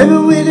 Maybe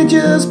we could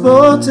just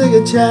both take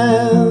a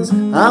chance.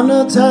 I'm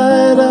not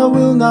tired, I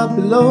will not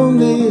be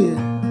lonely.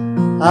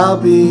 I'll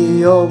be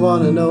your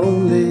one and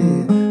only.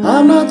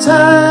 I'm not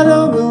tired,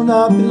 I will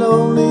not be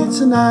lonely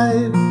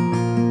tonight.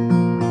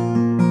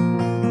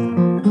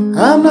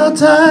 I'm not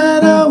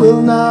tired, I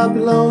will not be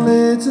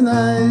lonely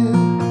tonight.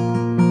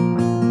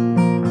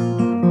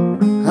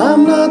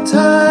 I'm not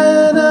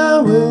tired, I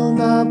will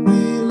not be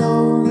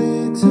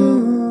lonely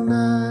tonight.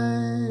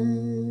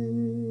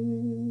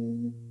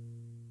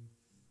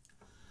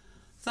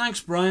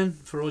 Thanks, Brian,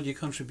 for all your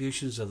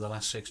contributions of the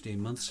last 16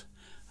 months.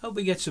 Hope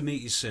we get to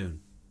meet you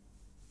soon.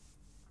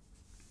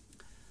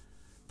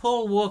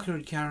 Paul Walker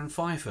and Karen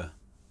Pfeiffer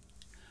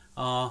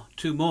are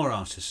two more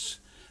artists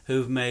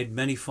who've made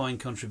many fine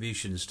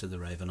contributions to the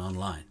Raven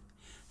Online.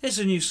 Here's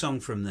a new song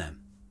from them.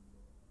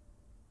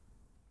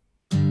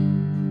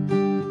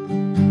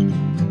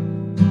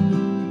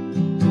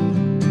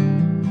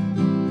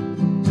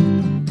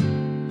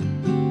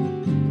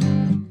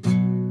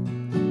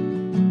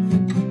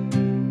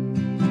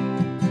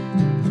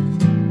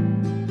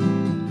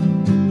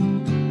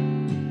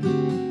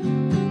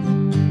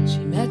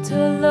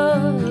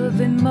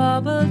 In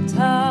Marble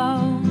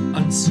Town,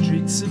 on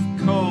streets of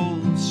coal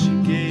she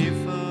gave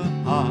her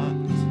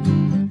heart.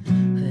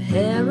 Her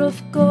hair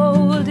of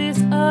gold,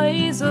 his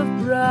eyes of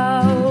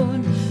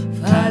brown.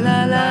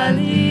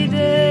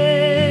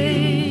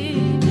 Fa-la-la-lee-day.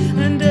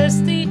 And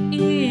as the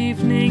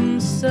evening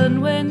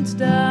sun went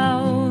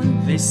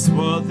down, they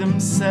swore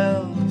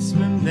themselves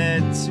when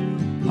they're to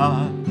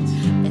part.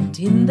 And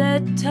in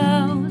that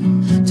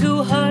town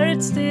 2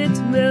 hearts did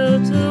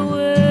melt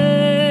away.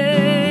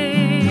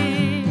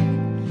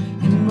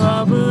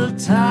 Marble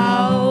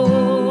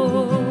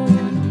Town,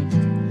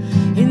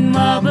 in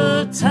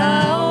Marble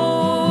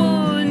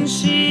Town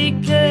she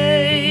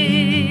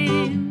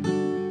came.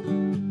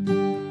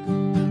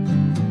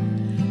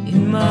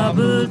 In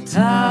Marble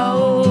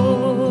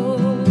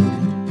Town,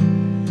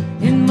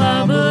 in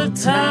Marble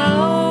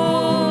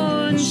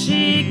Town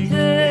she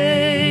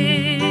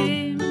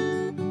came.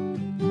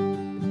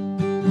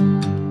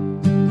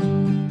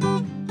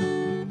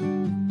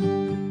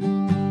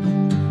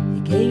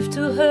 He gave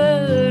to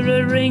her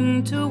a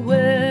ring to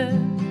wear.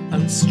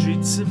 On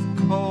streets of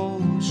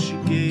coal she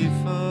gave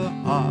her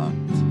heart.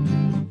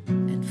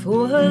 And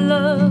for her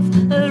love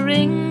a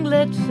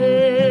ringlet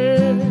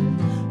fair.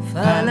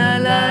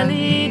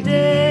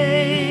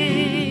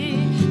 Fa-la-la-lee-day.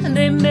 And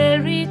they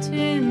married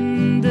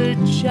in the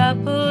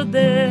chapel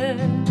there.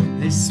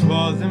 They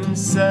swore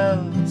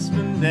themselves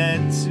when they're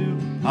to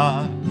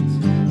part.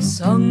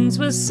 Songs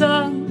were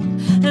sung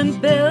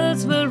and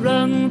bells were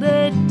rung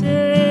that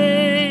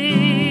day.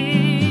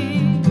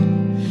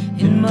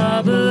 In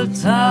Marble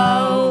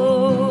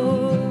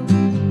Town,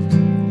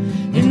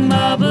 in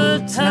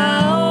Marble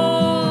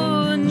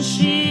Town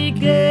she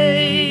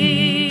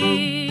gave.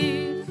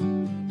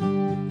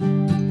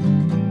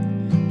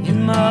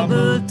 In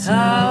Marble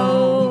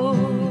Town,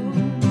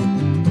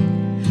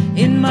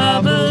 in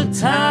Marble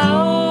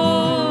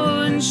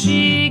Town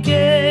she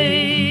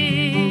gave.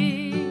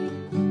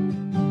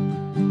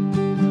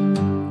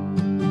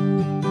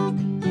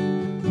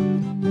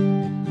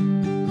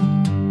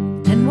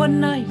 And one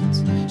night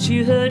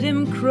she heard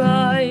him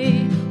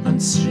cry. On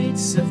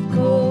streets of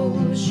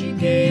coal she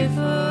gave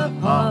her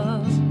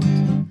heart.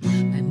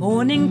 By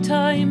morning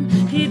time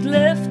he'd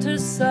left her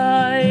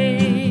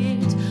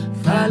side.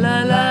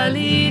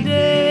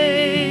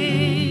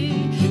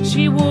 Fa-la-la-lee-day.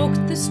 She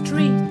walked the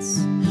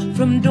streets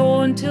from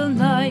dawn till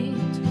night.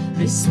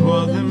 They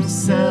swore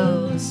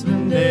themselves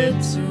when they're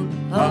to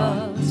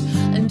part.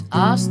 And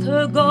asked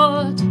her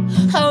God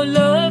how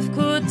love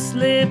could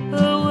slip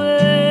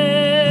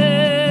away.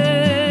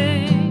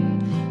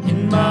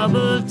 In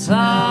Marble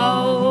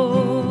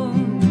Town,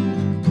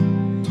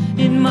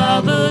 in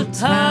Marble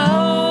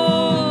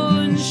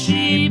Town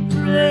she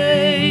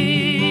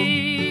prayed.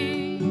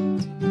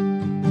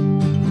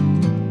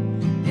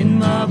 In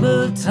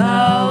Marble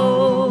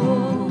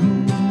Town,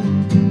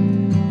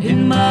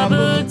 in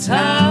Marble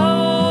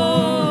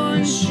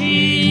Town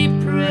she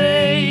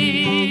prayed.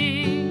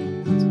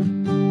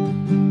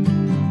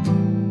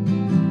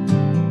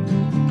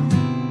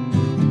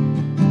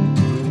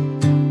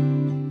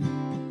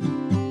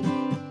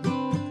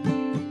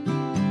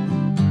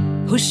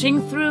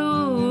 Pushing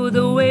through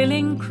the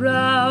wailing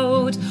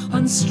crowd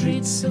on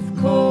streets of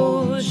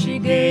cold she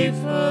gave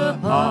her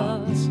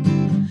heart.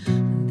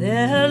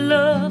 There her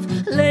love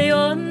lay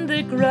on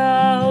the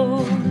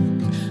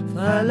ground,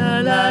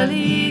 fa-la-la-lee-day.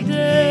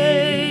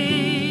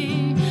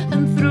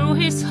 And through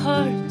his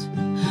heart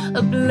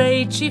a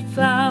blade she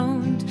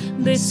found.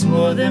 They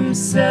swore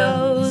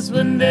themselves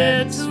when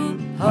they're to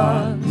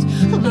part,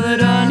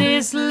 but on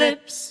his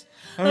lips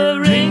a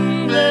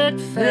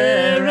ringlet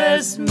fair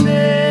as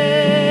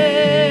May.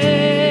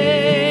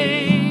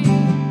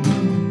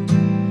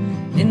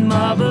 In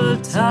Marble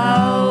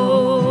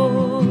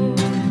Town,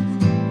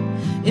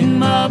 in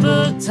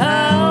Marble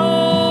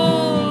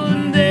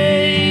Town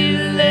they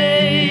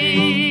lay.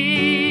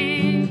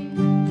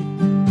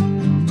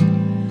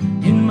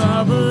 In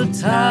Marble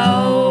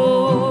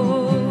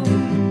Town,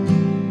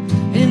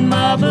 in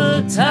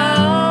Marble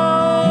Town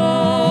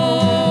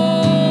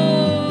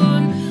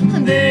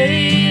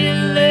they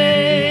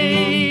lay.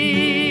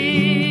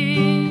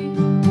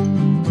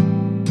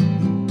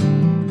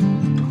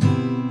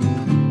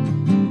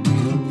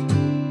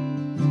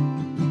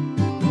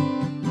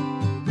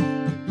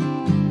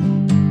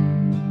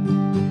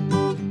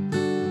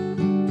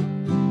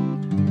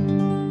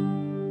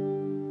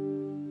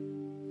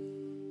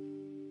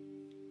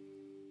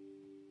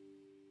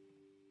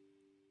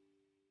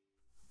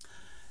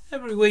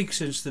 Every week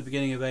since the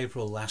beginning of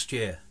April last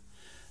year,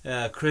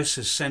 Chris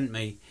has sent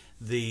me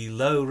the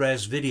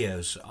low-res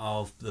videos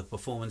of the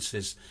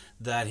performances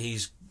that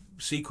he's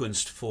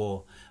sequenced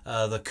for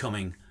the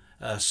coming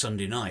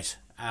Sunday night.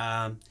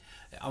 I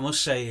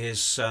must say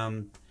his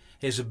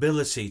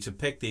ability to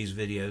pick these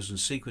videos and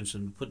sequence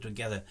them and put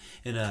together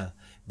in a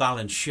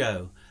balanced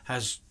show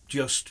has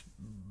just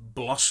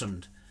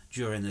blossomed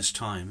during this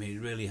time. He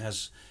really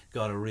has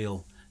got a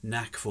real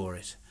knack for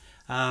it.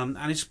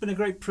 And it's been a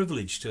great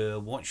privilege to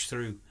watch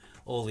through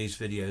all these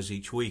videos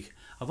each week.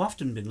 I've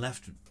often been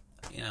left,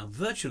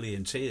 virtually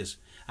in tears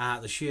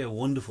at the sheer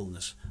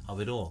wonderfulness of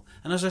it all.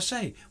 And as I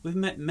say, we've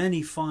met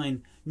many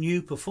fine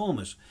new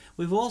performers.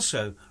 We've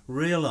also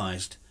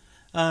realised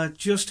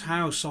just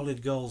how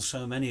solid gold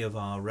so many of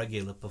our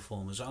regular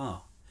performers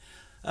are.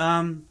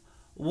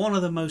 One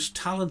of the most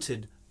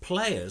talented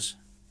players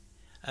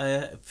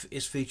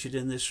is featured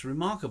in this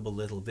remarkable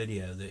little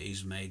video that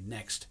he's made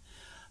next.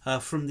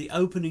 From the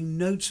opening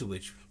notes of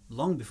which,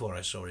 long before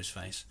I saw his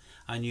face,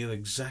 I knew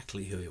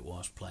exactly who it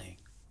was playing.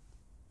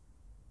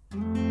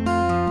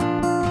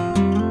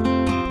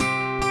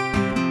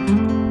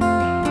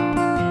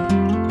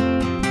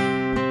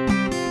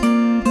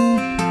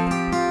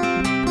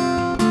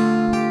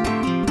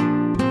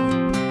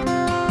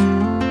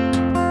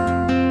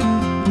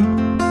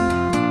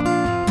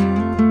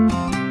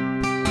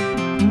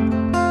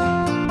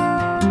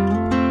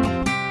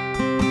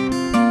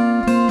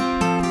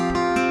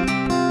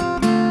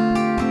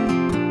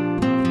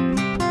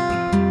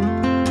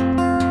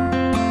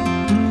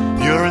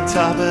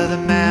 Top of the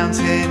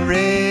mountain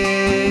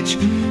ridge,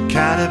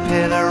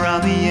 caterpillar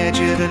on the edge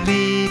of a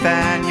leaf,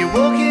 and you're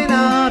walking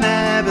on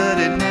air but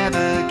it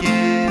never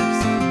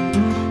gives.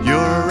 You're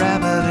a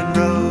rambling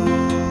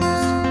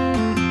rose.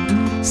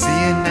 See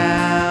you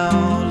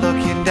now,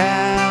 looking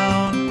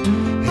down,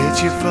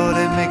 hit your foot,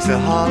 it makes a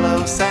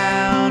hollow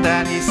sound,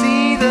 and you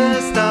see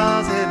the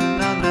stars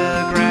hidden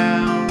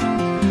underground.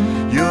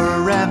 You're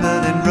a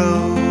rambling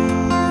rose.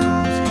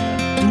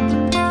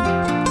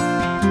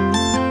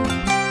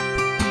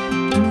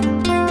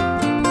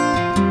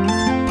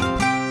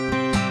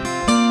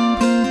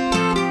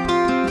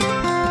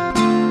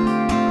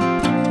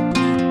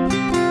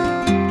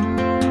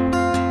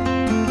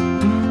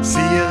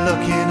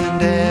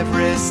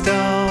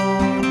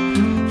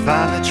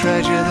 Find the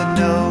treasure that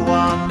no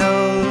one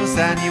knows,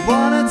 and you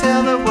wanna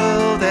tell the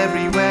world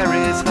everywhere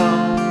is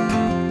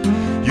home.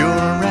 You're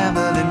a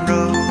rambling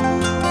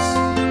rose.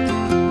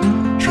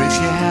 Trace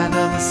your hand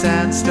on the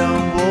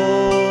sandstone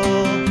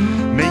wall,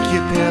 make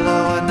your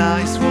pillow a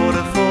nice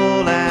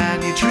waterfall,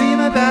 and you dream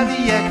about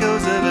the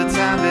echoes of a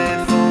time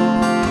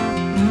before.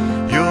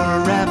 You're a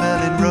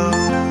rambling rose.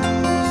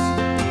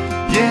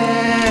 Yeah.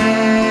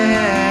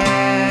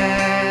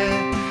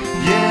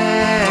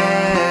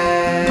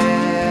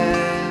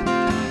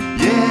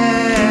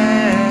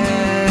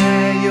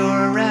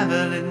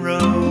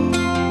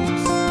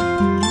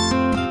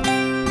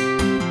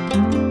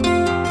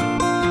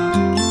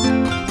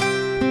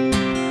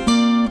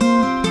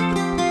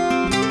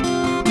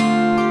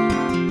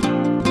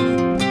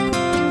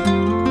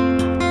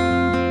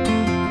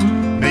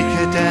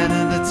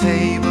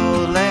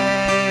 Table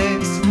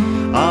legs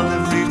on the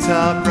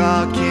rooftop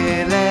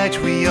rocket ledge.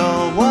 We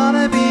all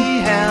wanna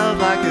be held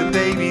like a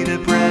baby to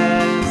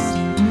breast.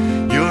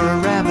 You're a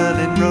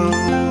rambling rose.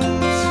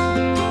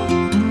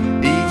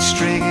 Each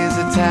string is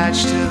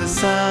attached to the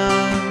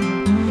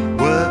sun,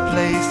 word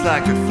placed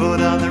like a foot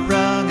on the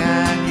rung,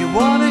 and you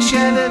wanna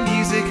share the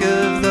music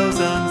of those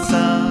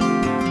unsung.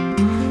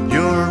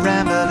 You're a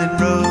rambling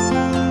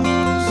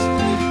rose.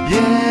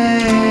 Yeah.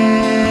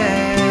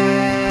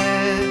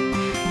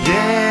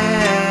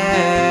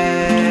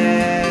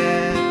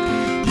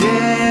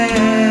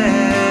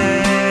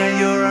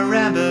 You're a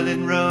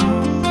rambling rose.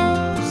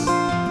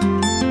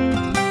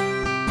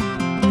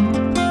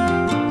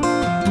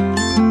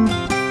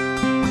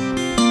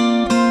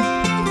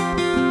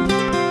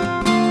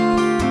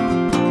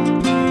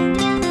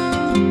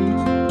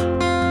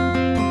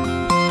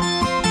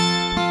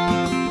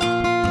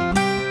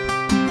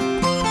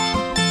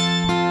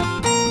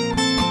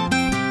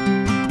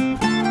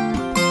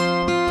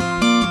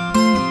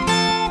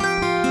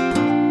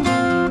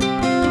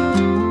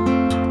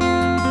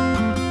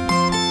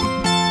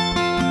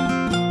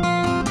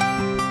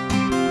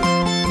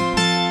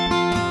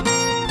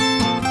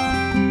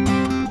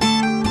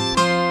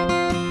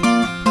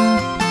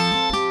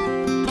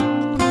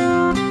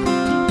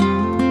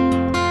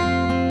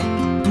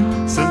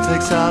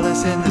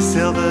 in the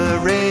silver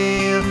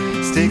rail.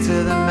 Stick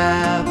to the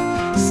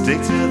map,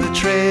 stick to the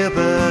trail,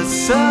 but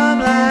some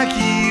like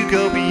you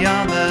go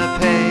beyond the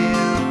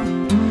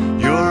pale.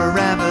 You're a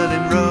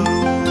rambling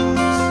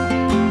rose,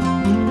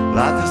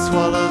 like the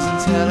swallows and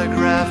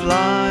telegraph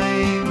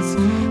lines.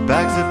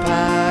 Bags are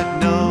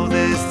packed, no,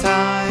 this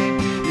time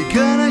you're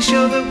gonna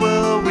show the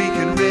world we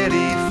can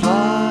really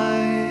fly.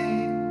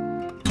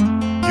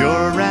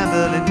 You're a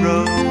rambling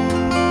rose,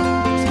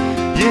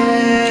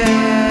 yeah,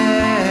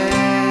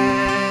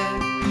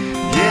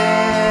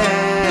 yeah,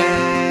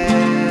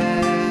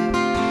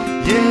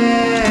 yeah.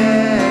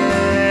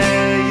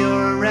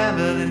 You're a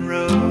rambling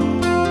rose.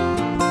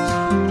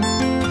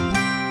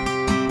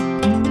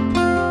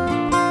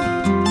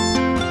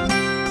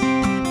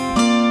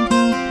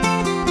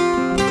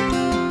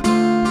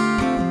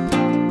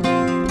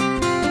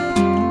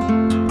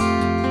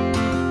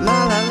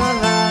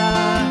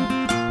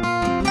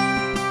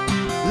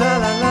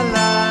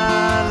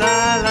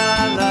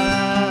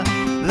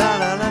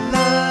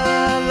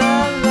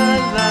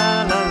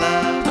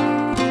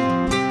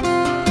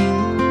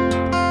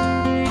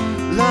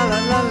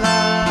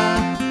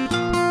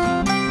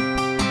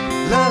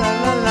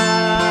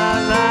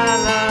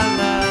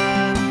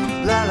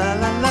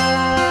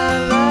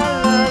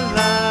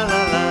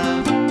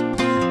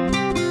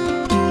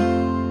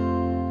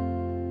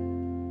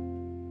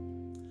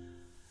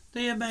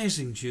 The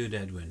amazing Jude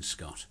Edwin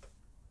Scott.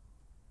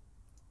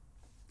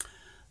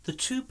 The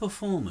two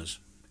performers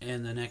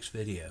in the next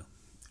video,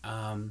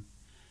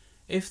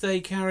 if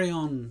they carry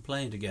on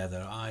playing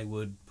together, I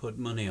would put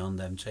money on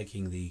them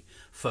taking the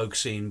folk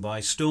scene by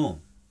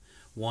storm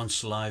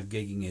once live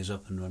gigging is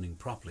up and running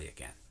properly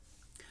again.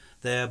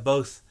 They're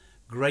both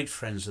great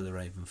friends of the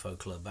Raven Folk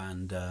Club,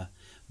 and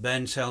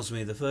Ben tells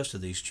me the first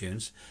of these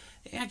tunes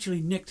he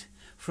actually nicked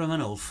from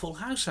an old Full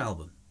House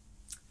album.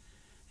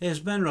 Here's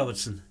Ben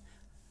Robertson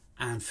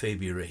and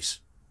Phoebe Reese.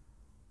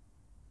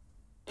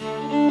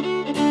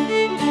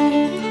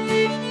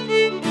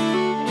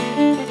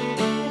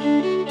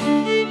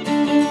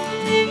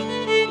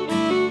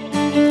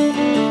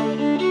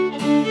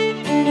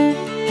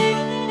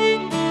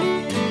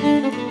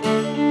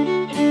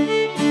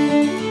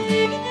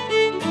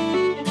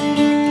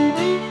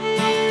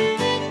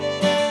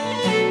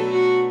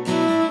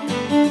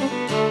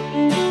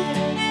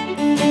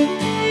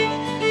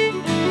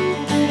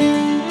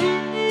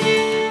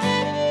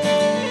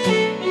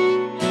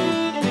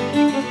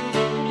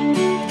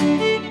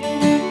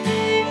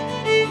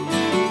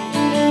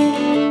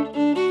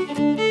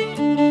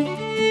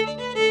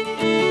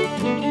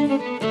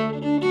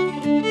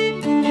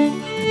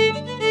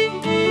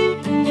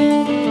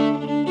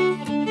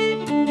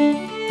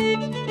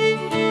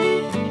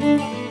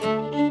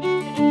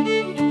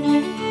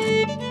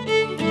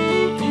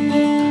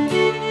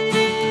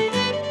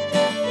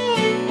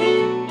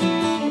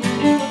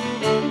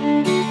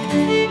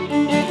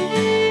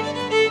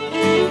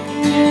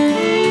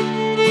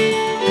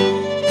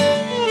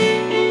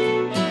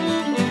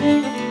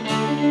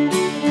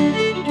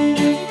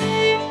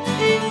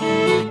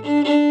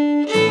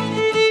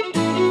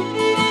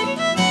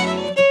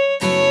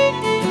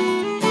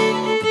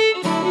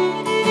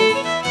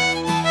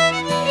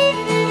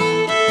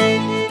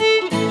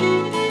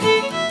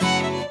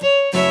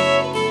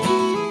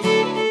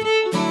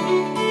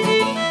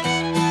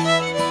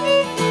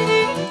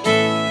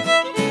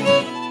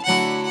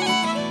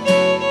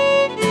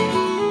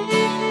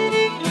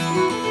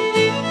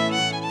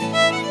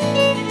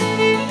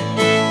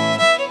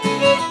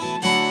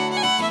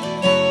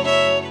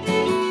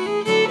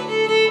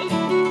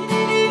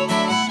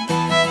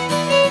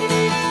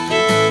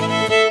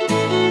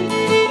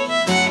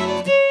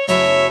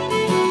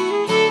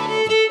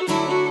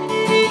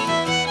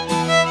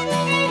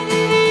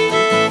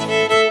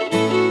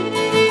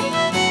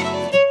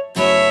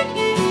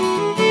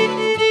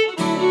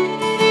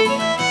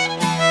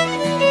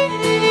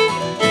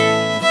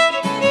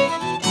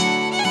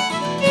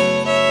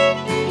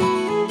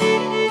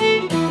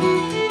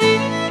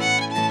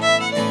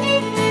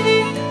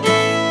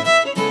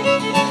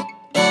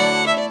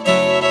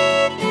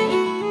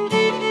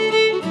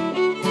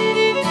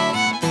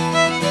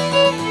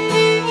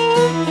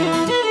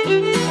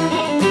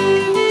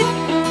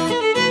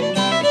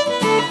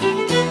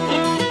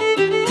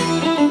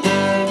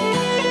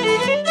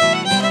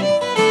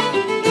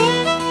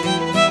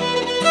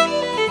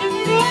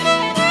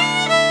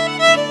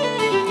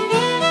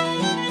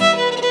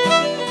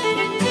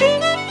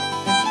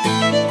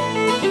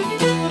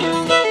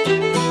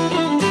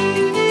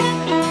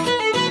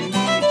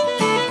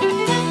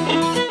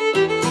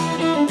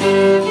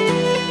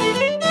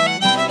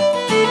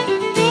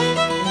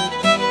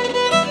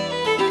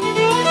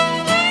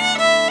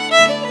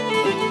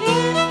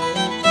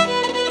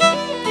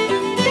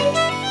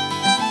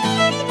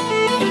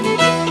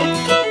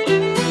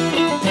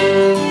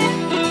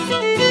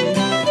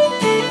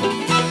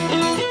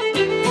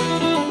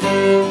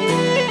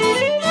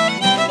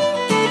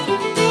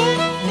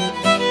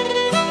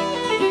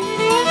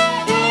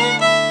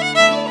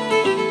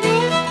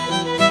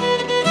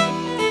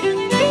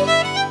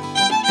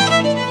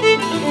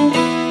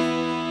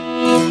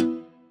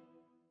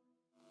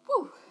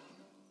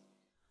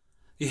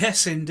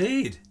 Yes,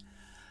 indeed.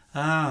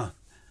 Ah,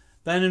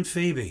 Ben and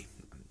Phoebe.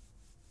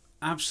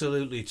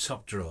 Absolutely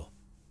top draw.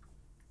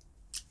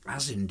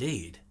 As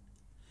indeed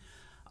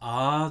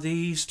are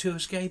these two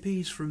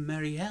escapees from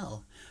Merry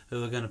Hell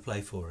who are going to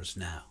play for us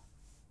now.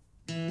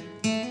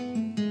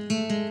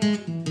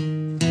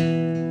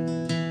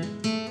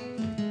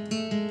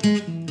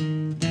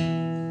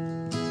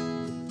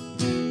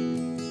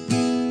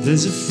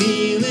 There's a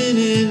feeling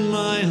in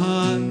my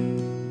heart,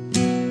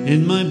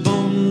 in my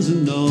bones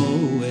and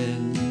knowing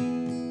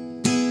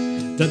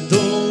that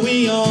though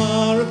we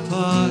are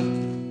apart,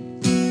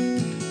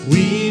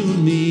 we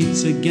will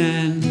meet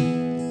again,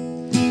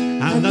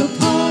 and the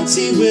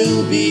party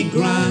will be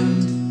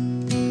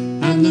grand,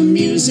 and the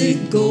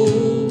music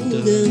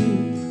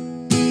golden,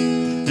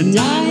 and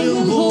I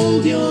will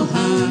hold your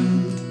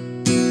hand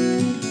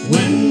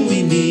when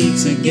we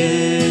meet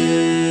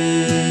again.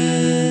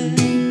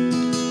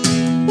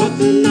 But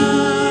the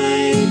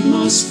night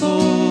must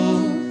fall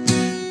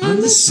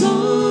and the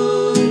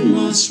sun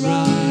must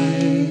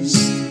rise,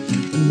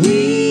 and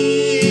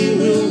we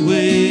will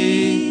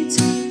wait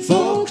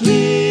for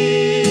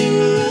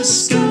clearer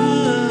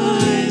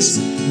skies.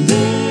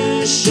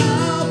 There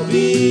shall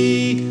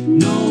be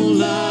no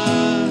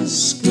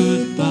last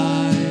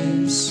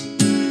goodbyes,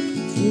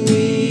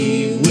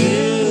 we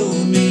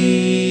will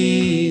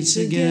meet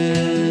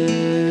again.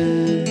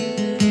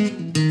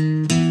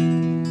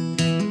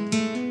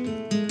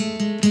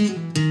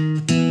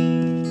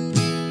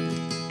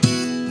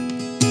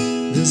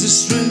 There's a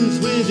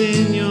strength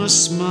within your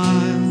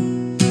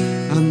smile,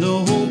 and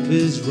the hope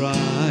is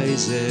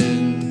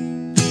rising.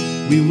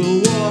 We will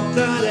walk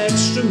that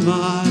extra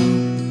mile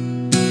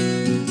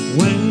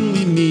when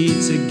we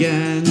meet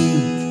again,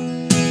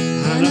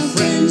 and our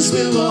friends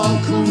will all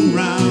come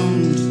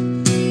round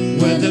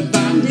where the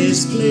band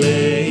is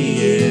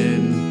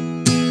playing,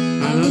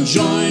 and I'll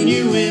join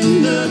you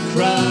in the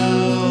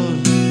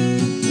crowd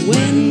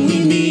when we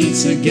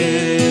meet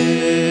again.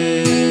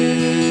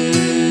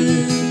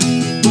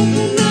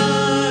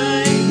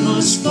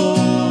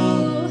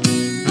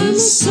 The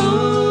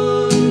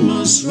sun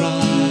must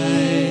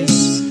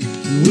rise,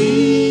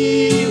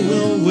 we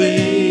will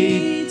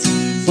wait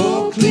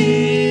for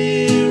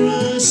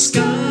clearer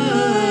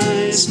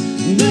skies.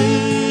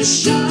 There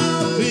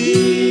shall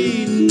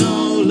be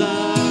no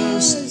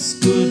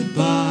last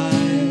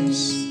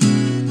goodbyes,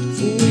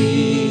 for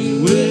we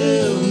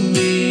will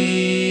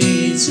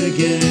meet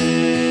again.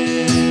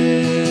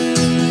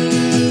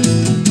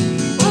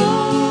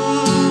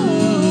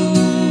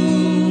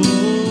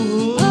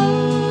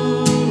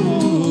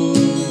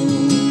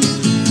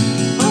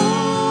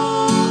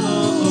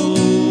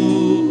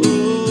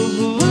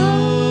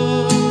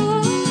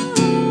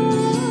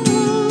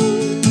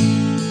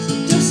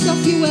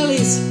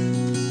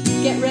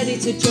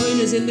 To join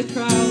us in the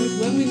crowd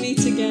when we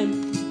meet again.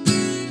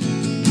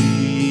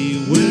 We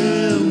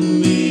will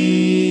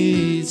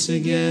meet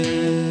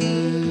again.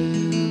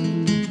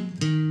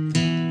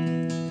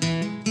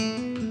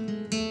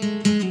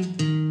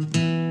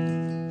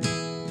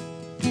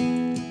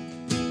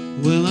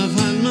 Well, I've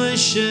had my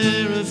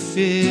share of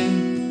fear,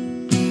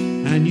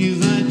 and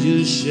you've had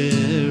your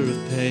share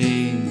of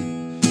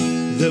pain,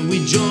 that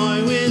we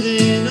joy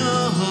within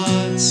our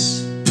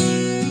hearts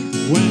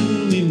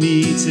when we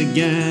meet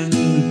again.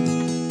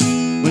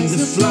 When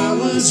the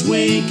flowers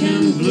wake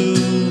and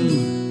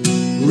bloom,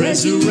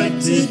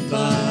 resurrected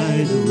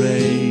by the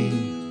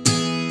rain,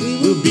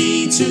 we'll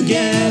be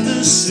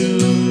together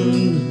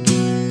soon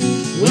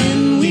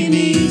when we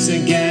meet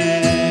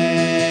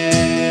again.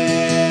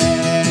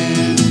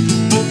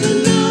 But the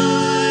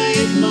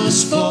night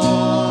must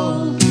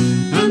fall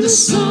and the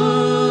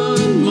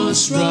sun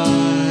must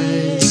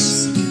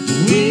rise,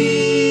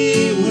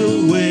 we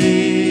will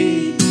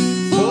wait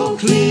for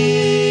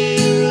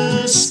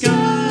clearer skies.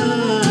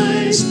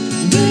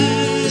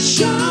 There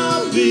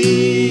shall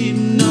be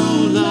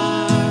no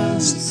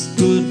last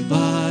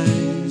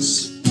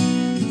goodbyes,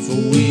 for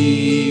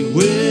we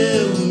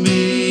will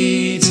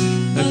meet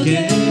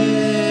again.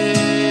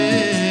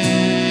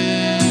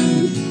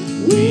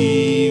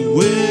 We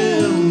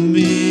will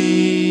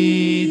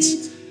meet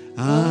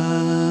again.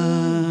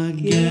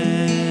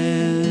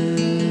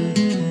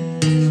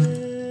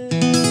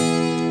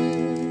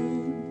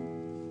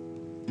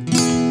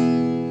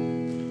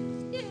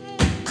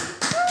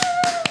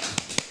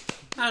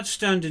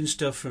 Outstanding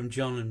stuff from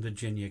John and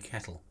Virginia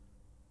Kettle.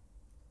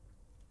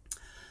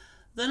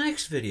 The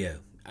next video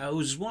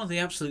was one of the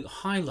absolute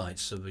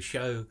highlights of a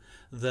show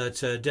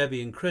that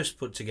Debbie and Chris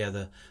put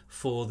together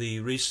for the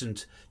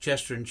recent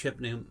Chester and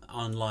Chippenham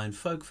Online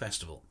Folk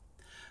Festival,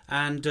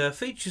 and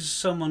features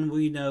someone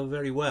we know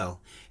very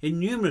well in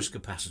numerous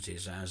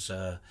capacities as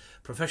a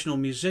professional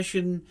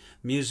musician,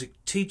 music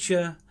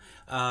teacher,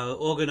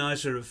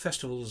 organiser of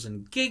festivals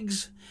and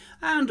gigs,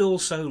 and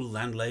also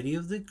landlady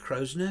of the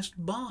Crow's Nest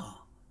Bar.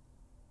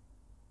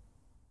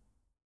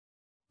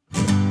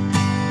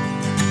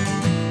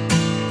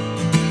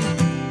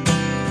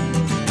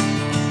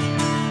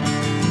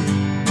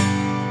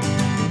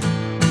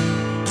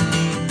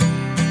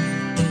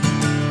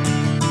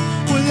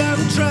 Well,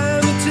 I'm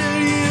trying to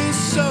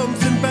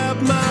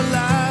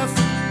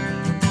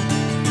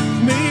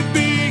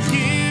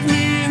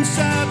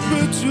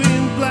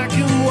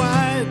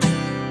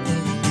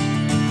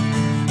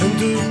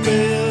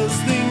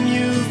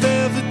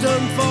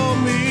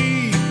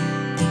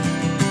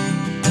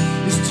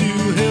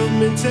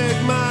me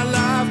take my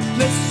life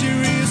less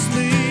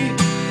seriously.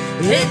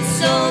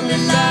 It's only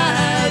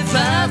life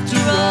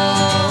after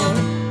all.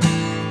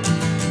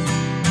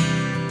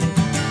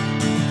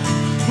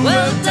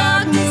 Well,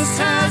 darkness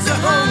has a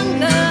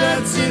hunger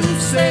that's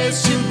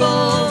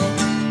insatiable,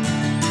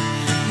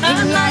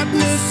 and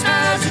lightness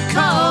has a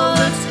call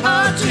that's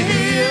hard to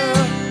hear.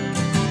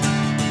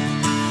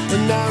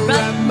 And I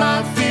wrap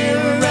my fear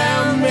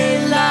around me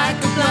like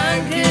a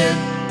blanket.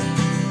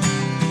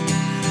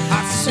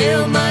 I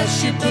sail my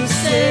ship of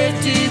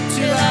safety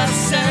till I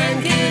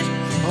sank it,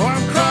 or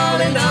I'm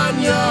crawling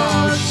on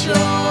your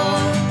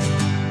shore.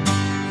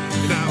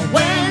 And I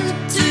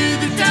went to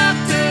the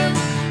doctor,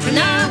 and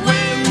I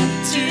went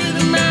to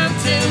the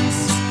mountains.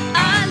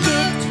 I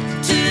looked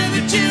to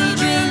the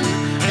children,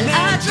 and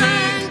I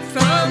drank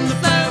from the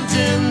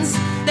fountains.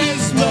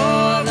 There's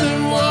more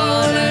than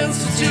one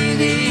answer to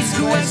these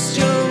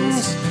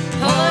questions,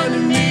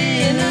 pointing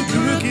me in a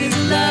crooked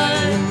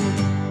line.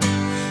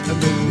 And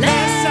the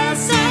less I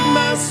seek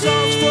my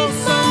source for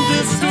some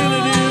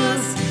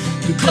definitives,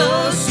 the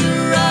closer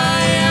I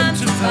am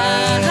to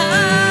find,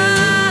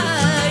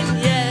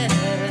 yeah,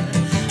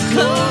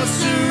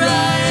 closer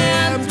I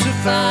am to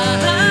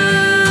find,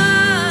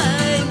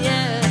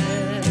 yeah.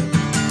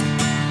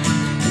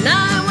 And I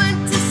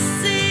went to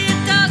see a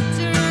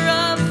doctor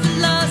of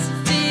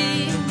philosophy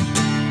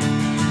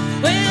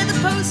with a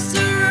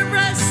poster of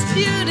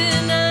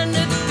Rasputin and a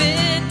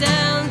bit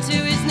down to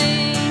his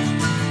knee.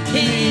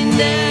 He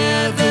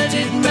never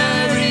did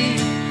marry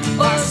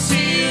or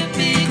see a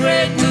big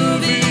great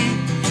movie.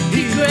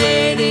 He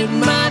graded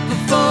my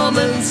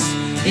performance.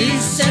 He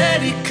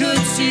said he could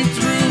see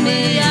through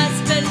me. I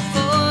spent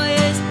 4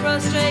 years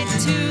prostrate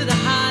to the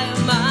higher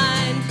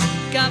mind.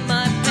 Got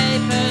my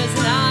papers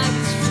and I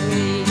was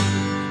free.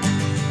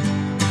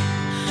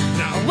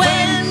 Now I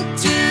went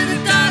to the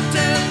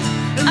doctor,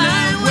 and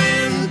I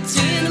went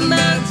to the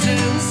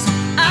mountains.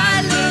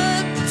 I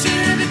looked to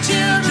the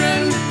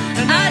children,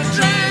 and I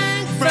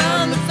drank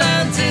from the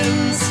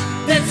fountains.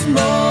 There's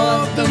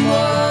more than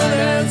one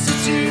answer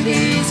to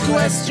these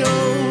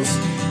questions,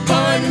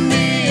 pointing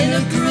me in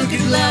a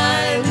crooked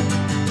line.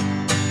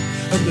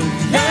 And the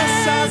less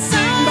I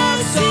seek my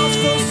source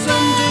for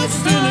some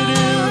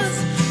definitives,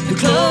 the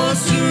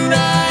closer I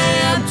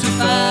am to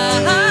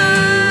find,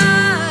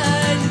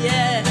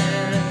 yeah,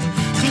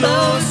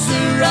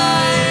 closer I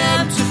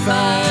am to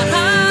find,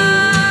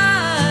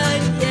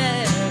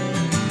 yeah.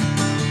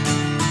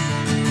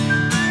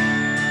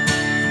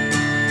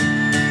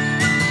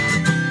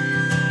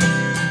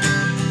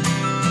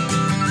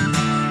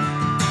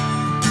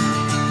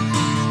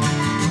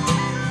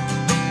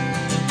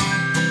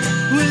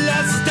 Well,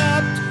 I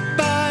stopped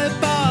by a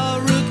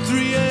bar at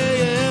 3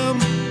 a.m.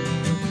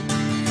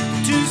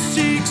 to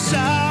seek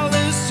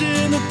solace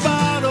in a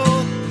bottle,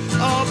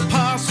 or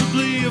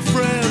possibly a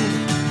friend.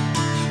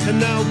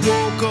 And I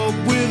woke up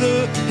with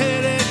a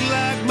headache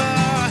like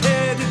my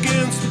head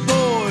against the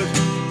board,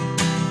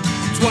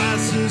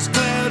 twice as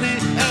cloudy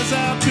as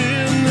I've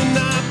been the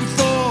night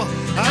before.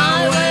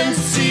 I went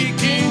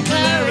seeking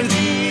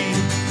clarity.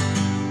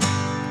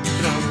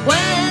 And I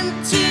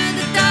Went to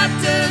the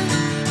doctor,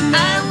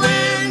 I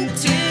went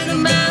to the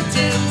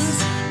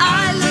mountains.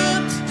 I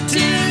looked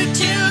to the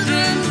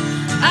children,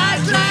 I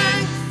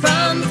drank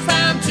from the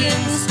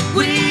fountains.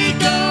 We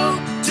go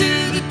to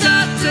the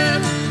doctor,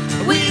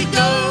 we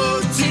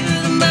go to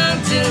the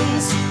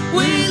mountains.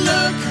 We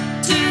look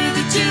to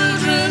the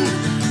children,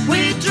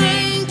 we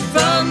drink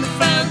from the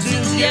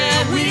fountains.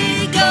 Yeah,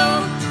 we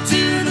go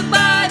to the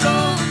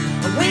Bible,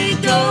 we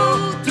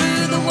go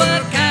through the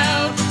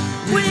workout.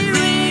 We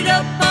read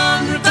up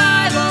on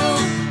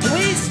revival,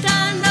 we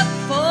stand up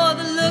for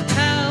the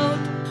lookout.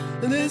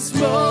 And there's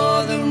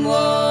more than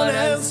one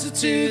answer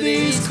to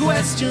these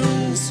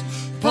questions,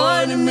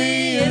 pointing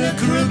me in a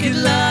crooked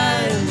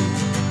line.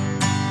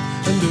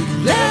 And the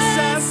less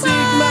I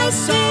seek my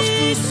source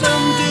for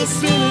some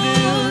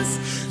definitives,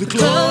 the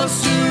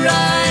closer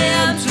I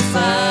am to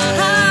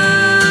find,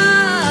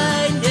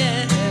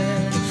 yeah,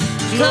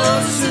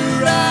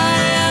 closer I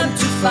am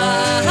to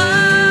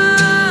find,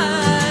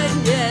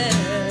 yeah,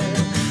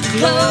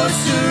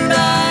 closer I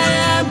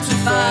am to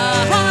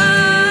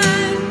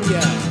find,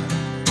 yeah.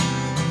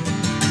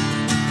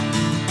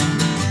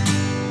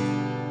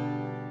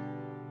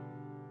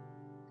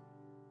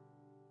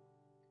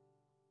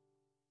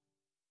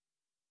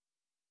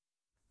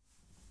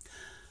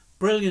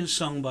 Brilliant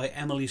song by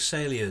Emily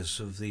Saliers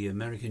of the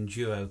American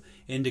duo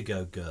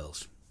Indigo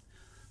Girls.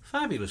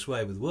 Fabulous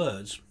way with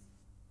words.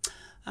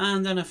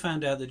 And then I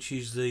found out that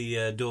she's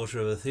the daughter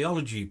of a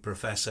theology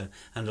professor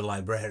and a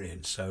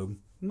librarian, so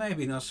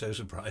maybe not so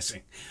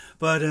surprising.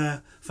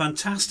 But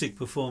fantastic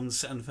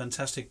performance and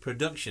fantastic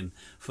production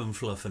from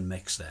Fluff and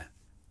Mix there.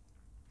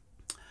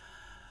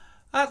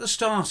 At the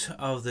start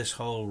of this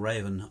whole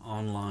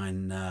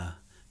RavenOnline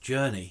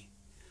journey,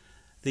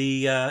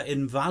 the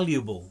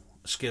invaluable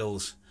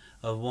skills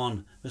of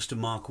one Mr.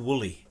 Mark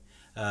Woolley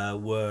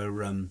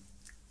were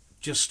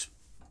just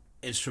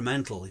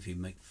instrumental, if you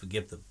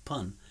forgive the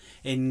pun,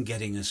 in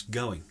getting us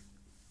going.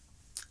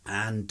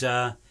 And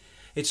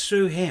It's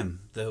through him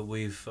that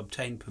we've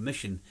obtained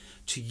permission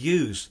to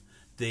use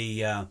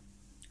the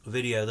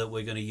video that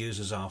we're going to use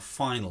as our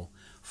final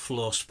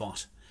floor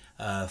spot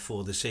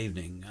for this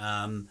evening.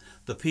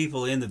 The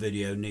people in the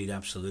video need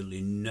absolutely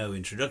no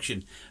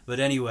introduction, but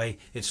anyway,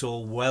 it's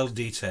all well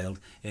detailed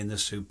in the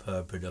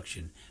superb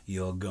production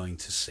you're going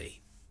to see.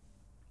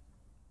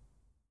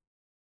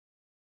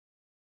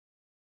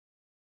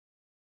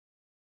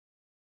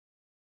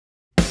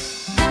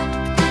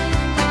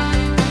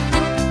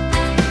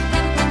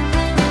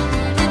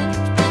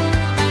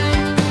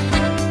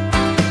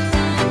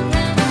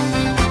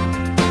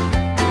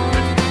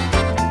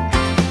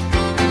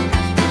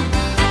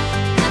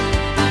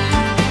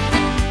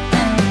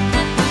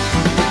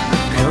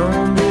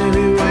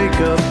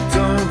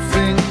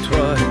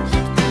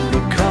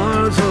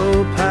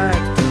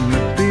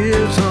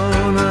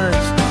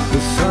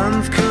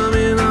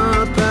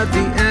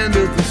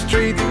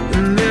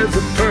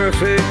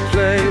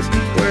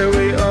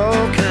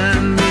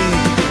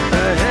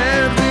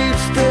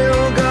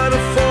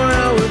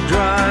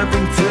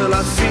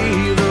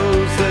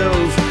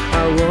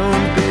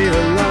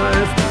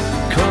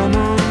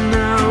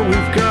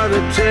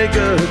 Take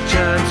a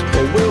chance,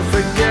 or we'll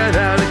forget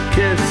how to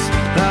kiss,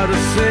 how to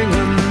sing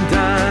and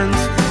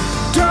dance.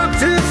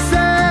 Doctor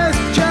says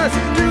just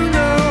do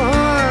no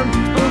harm,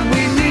 but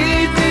we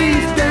need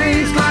these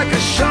days like a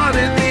shot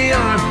in the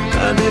arm.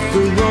 And if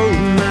the road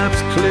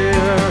map's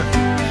clear,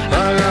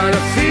 I got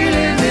a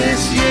feeling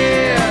this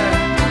year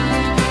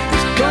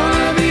is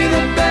gonna be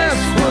the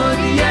best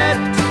one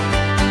yet.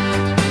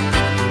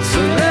 So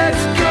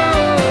let's go,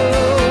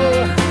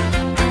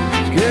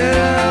 get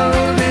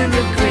out in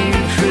the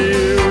green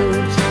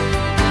fields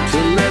to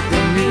let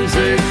the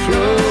music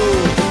flow.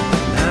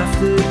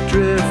 Laughter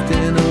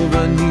drifting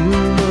over new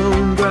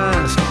mown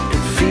grass.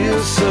 It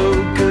feels so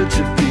good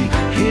to be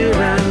here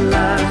at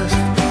last.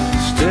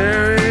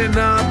 Staring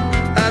up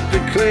at the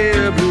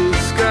clear blue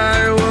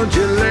sky, won't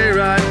you lay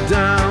right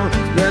down,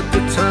 let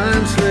the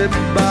time slip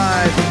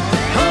by.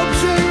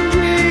 Hopes and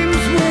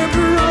dreams were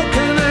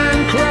broken and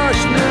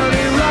crushed, now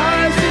they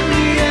rise in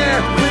the air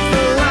with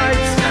the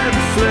lights and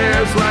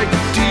flares like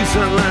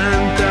diesel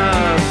and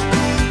dust.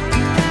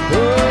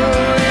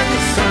 Oh, in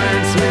the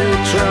science we'll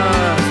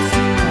trust.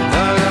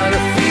 I got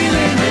a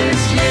feeling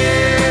this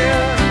year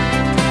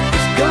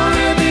is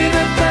gonna be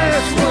the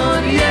best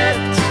one yet.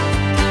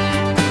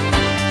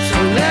 So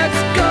let's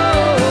go,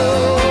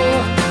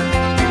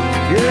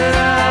 get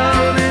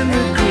out in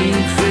the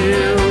green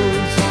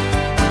fields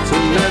to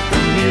let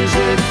the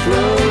music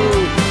flow.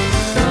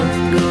 Sun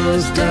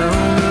goes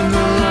down and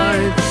the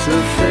lights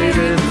are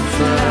fading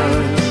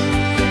fast.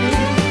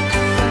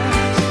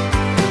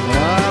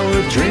 While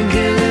we're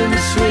drinking in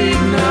the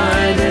sweet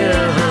night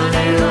air,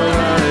 honey, all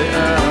I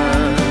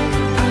ask,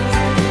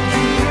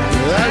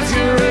 as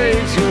you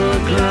raise your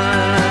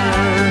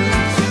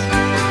glass,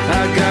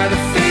 I got a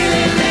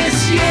feeling this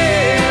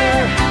year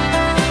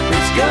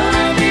it's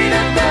gonna be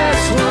the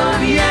best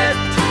one yet.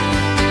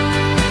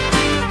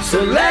 So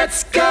let's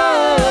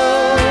go,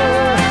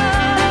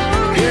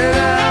 get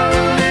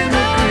out in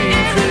the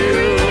green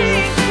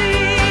fields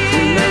to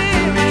let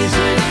the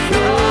music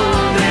flow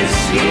this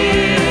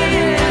year.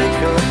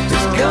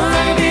 It's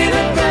gonna be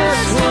the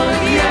best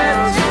one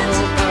yet.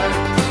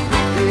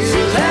 So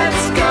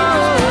let's go,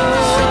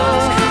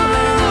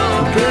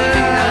 get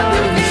out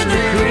in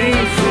the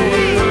green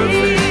fields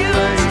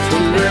to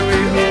let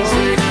the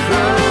music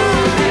flow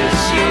this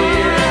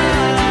year.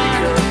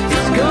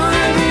 It's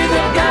gonna be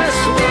the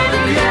best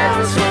one yet.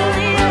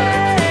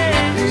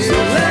 So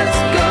let's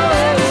go,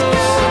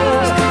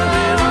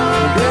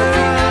 get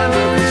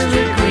out in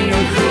the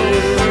green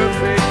fields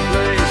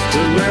to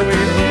let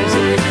the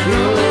music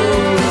flow.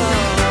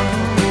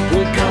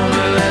 We're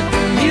gonna let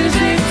the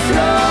music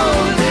flow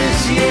this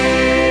year.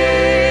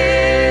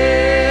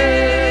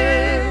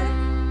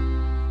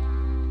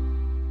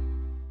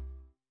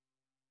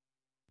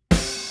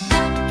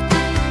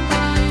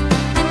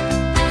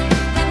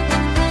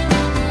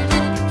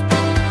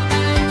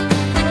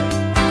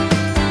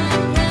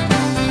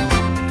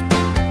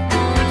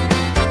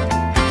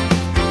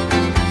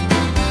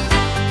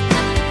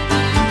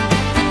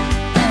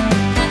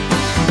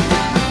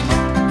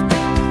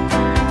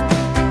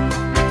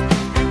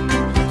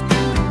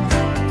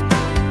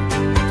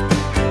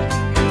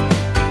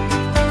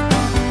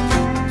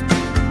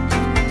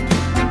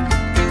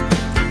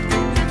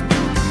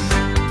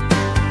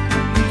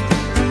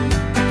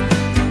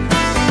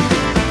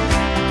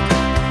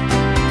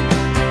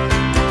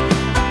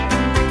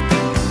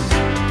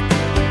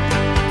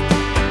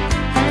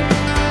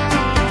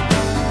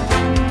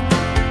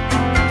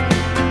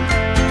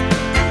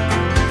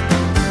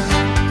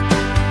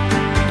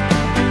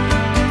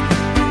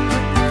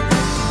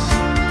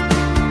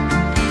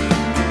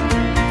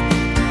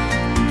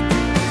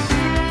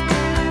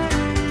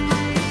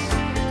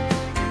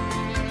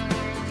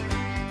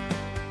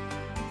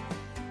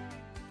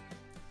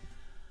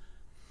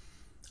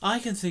 I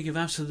can think of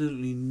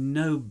absolutely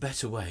no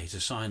better way to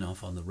sign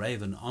off on the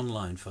Raven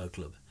Online Folk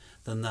Club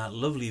than that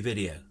lovely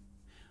video,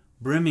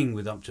 brimming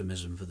with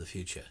optimism for the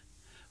future,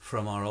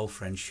 from our old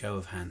friends Show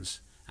of Hands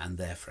and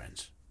their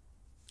friends.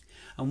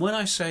 And when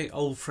I say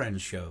old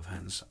friends Show of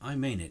Hands, I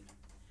mean it.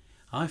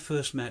 I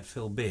first met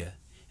Phil Beer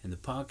in the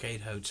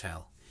Parkgate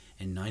Hotel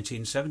in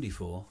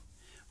 1974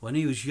 when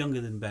he was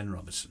younger than Ben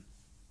Robertson.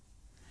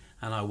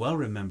 And I well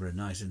remember a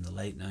night in the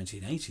late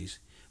 1980s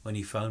when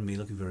he phoned me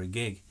looking for a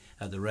gig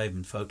at the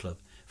Raven Folk Club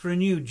for a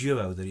new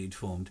duo that he'd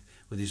formed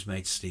with his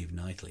mate Steve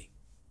Knightley.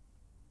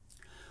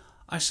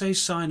 I say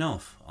sign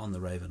off on the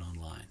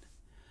RavenOnline.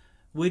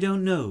 We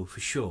don't know for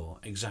sure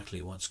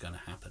exactly what's going to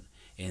happen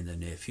in the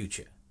near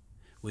future.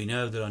 We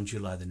know that on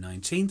July the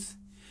 19th,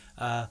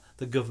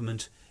 the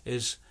government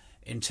is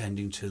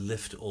intending to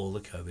lift all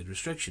the COVID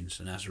restrictions,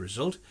 and as a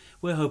result,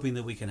 we're hoping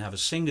that we can have a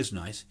singers'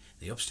 night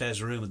in the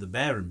upstairs room of the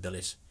Bear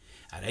Billet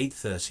at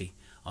 8:30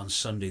 on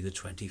Sunday the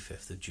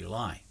 25th of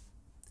July.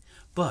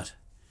 But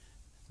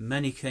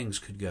many things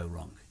could go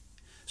wrong.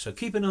 So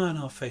keep an eye on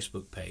our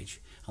Facebook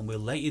page and we'll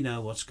let you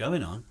know what's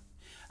going on,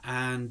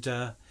 and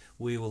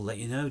we will let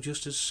you know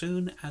just as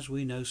soon as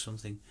we know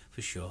something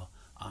for sure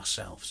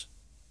ourselves.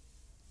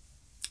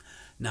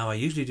 Now, I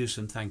usually do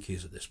some thank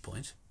yous at this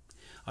point.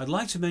 I'd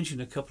like to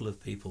mention a couple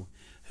of people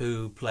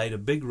who played a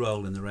big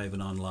role in the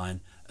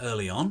RavenOnline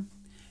early on.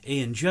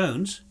 Ian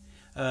Jones,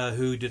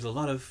 who did a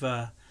lot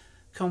of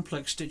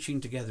complex stitching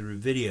together of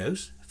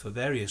videos for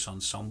various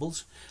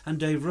ensembles, and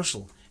Dave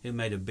Russell, who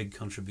made a big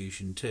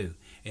contribution too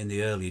in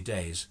the early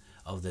days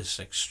of this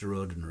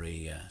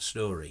extraordinary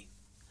story.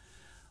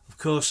 Of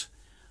course,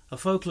 a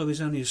folk club is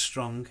only as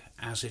strong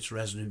as its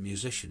resident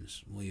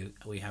musicians.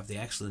 We have the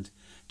excellent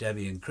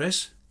Debbie and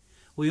Chris.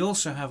 We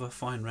also have a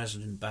fine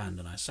resident band,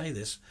 and I say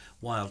this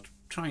while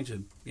trying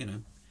to,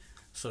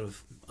 sort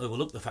of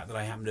overlook the fact that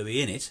I happen to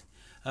be in it.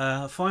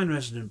 A fine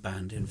resident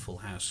band in full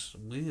house.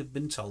 We have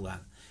been told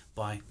that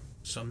by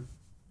some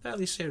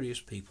fairly serious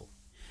people.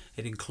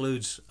 It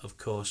includes, of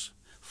course,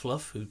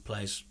 Fluff, who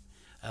plays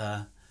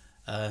a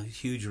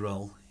huge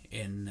role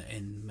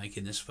in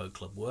making this folk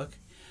club work,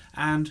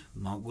 and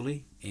Mark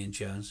Woolley, Ian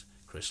Jones,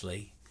 Chris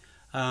Lee.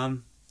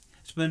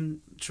 It's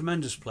been a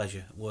tremendous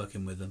pleasure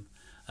working with them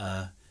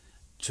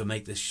to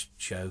make this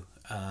show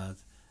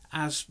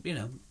as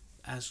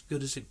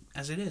good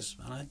as it is,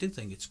 and I do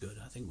think it's good.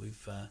 I think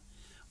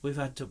we've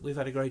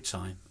had a great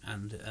time,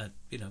 and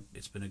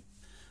it's been an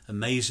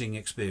amazing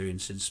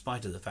experience in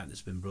spite of the fact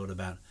it's been brought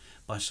about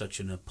by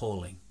such an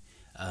appalling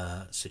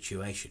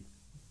situation.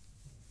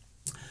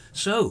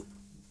 So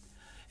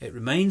it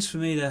remains for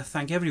me to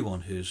thank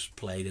everyone who's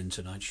played in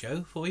tonight's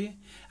show for you,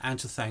 and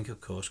to thank,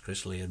 of course,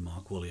 Chris Lee and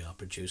Mark Woolley, our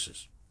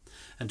producers,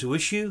 and to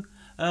wish you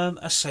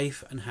a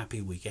safe and happy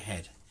week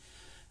ahead.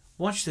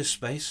 Watch this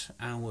space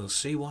and we'll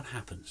see what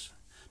happens.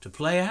 To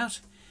play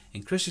out,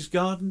 in Chris's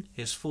garden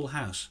is Full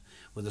House,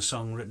 with a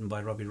song written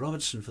by Robbie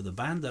Robertson for the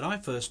band that I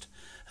first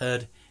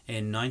heard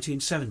in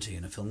 1970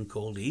 in a film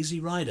called Easy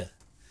Rider.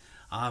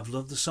 I've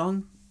loved the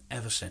song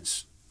ever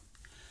since.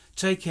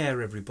 Take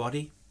care,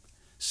 everybody.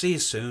 See you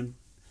soon.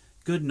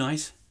 Good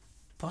night,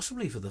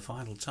 possibly for the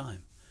final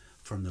time,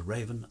 from the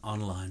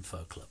RavenOnline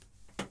Folk Club.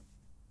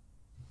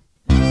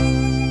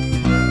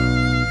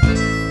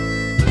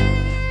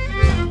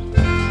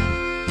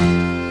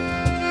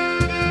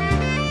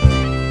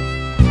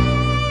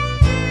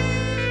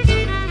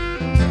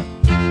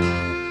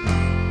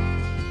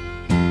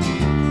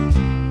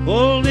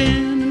 Old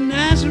in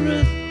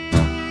Nazareth,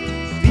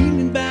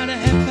 feeling about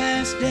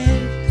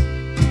 8:30.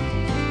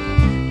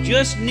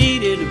 Just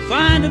needed to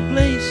find a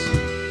place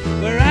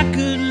where I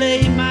could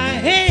lay my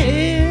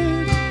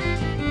head.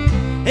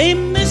 Hey,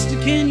 mister,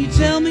 can you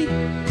tell me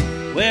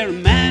where a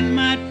man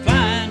might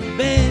find a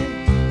bed?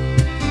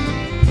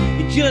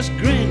 He just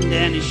grinned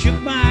and he shook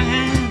my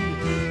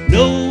hand.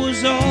 No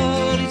was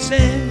all he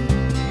said.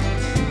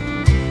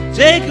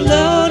 Take a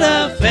load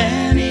of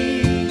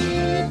Fanny,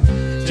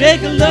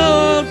 take a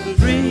load for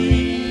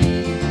free.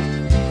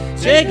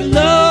 Take a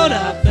load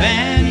of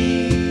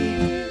Fanny,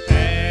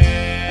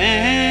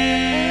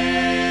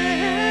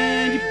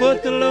 and you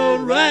put the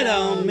load right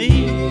on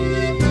me.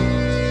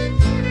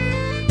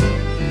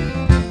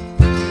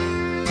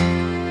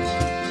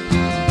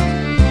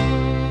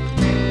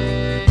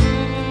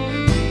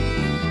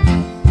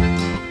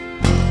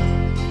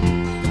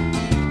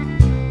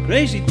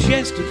 Crazy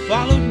Chester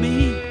followed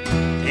me,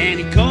 and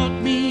he caught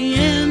me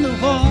in the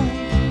hall.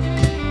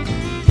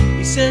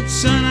 He said,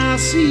 son, I'll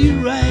see you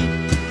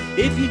right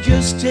if you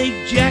just take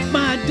Jack,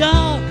 my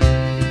dog.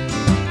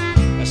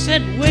 I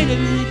said, wait a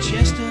minute,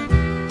 Chester,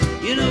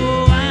 you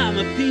know I'm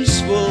a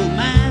peaceful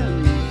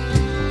man.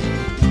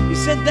 He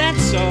said,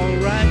 that's all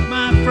right,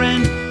 my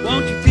friend,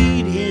 won't you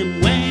feed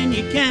him when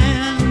you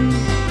can?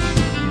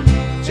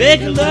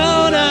 Take a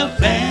load of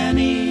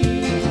Fanny,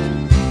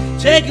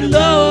 take a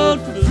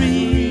load for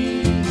free.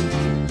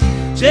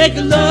 Take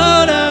a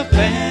load of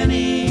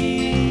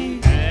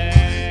Fanny,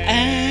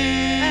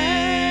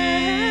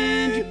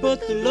 and you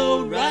put the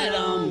load right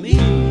on me.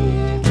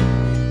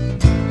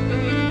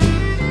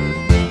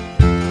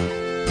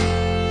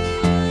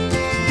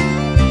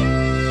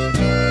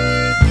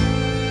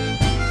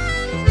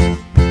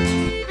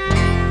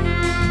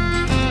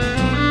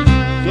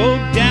 Go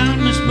down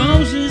this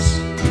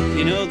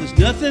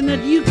nothing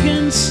that you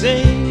can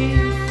say.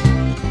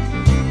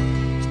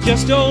 It's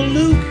just old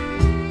Luke.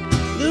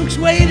 Luke's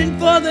waiting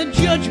for the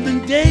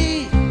judgment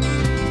day.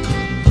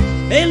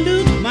 Hey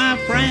Luke, my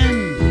friend,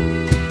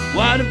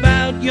 what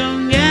about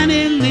young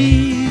Annie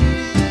Lee?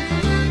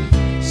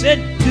 Said,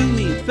 do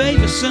me a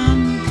favor,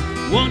 son,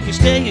 won't you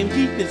stay and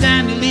keep Miss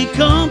Annie Lee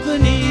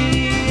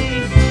company?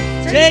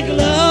 Take a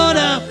load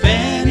of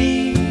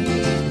Fanny,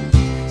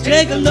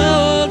 take a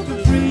load for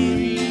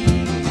free.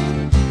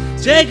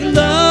 Take a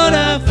load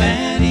of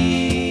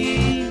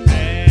Fanny,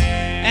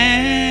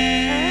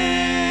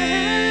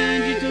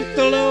 and you took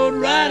the load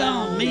right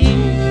on me.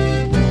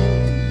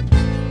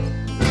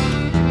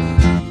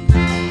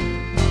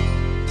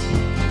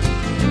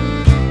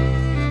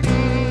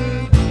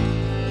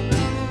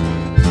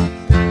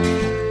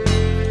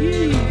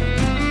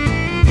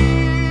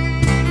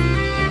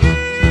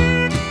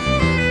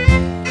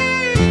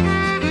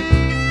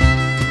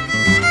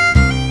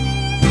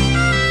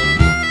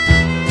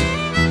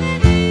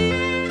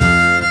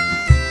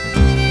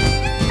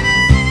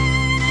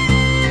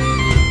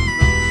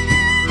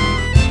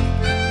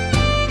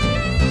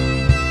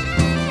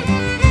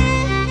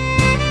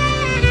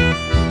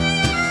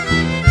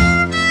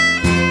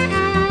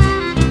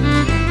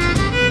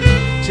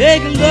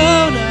 Take a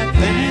load of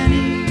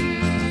Fanny,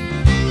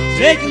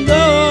 take a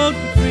load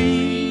for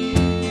free.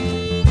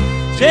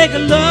 Take a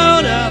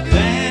load of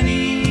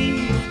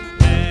Fanny,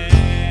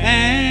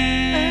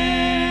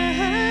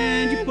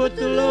 and you put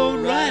the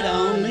load right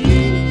on me.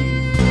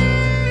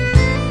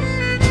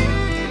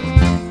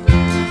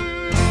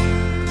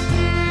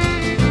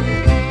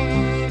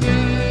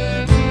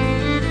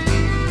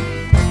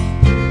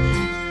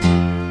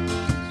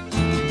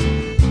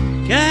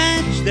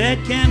 Catch that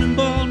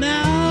cannonball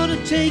now to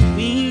take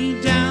me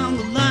down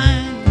the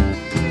line.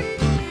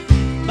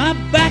 My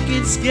back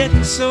is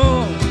getting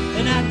sore,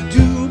 and I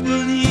do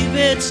believe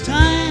it's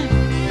time.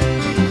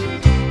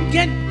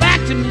 Get back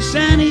to Miss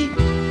Annie,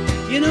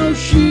 you know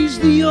she's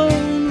the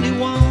only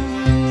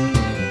one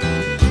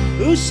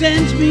who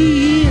sends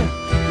me here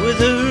with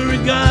her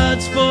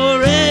regards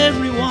for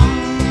everyone.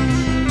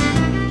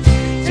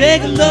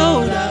 Take a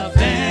load of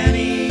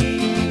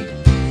Fanny,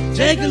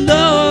 take a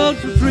load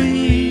for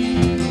free.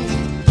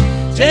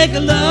 Take a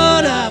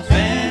load of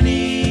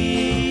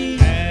Fanny,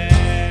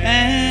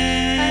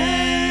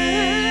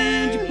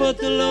 and you put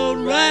the load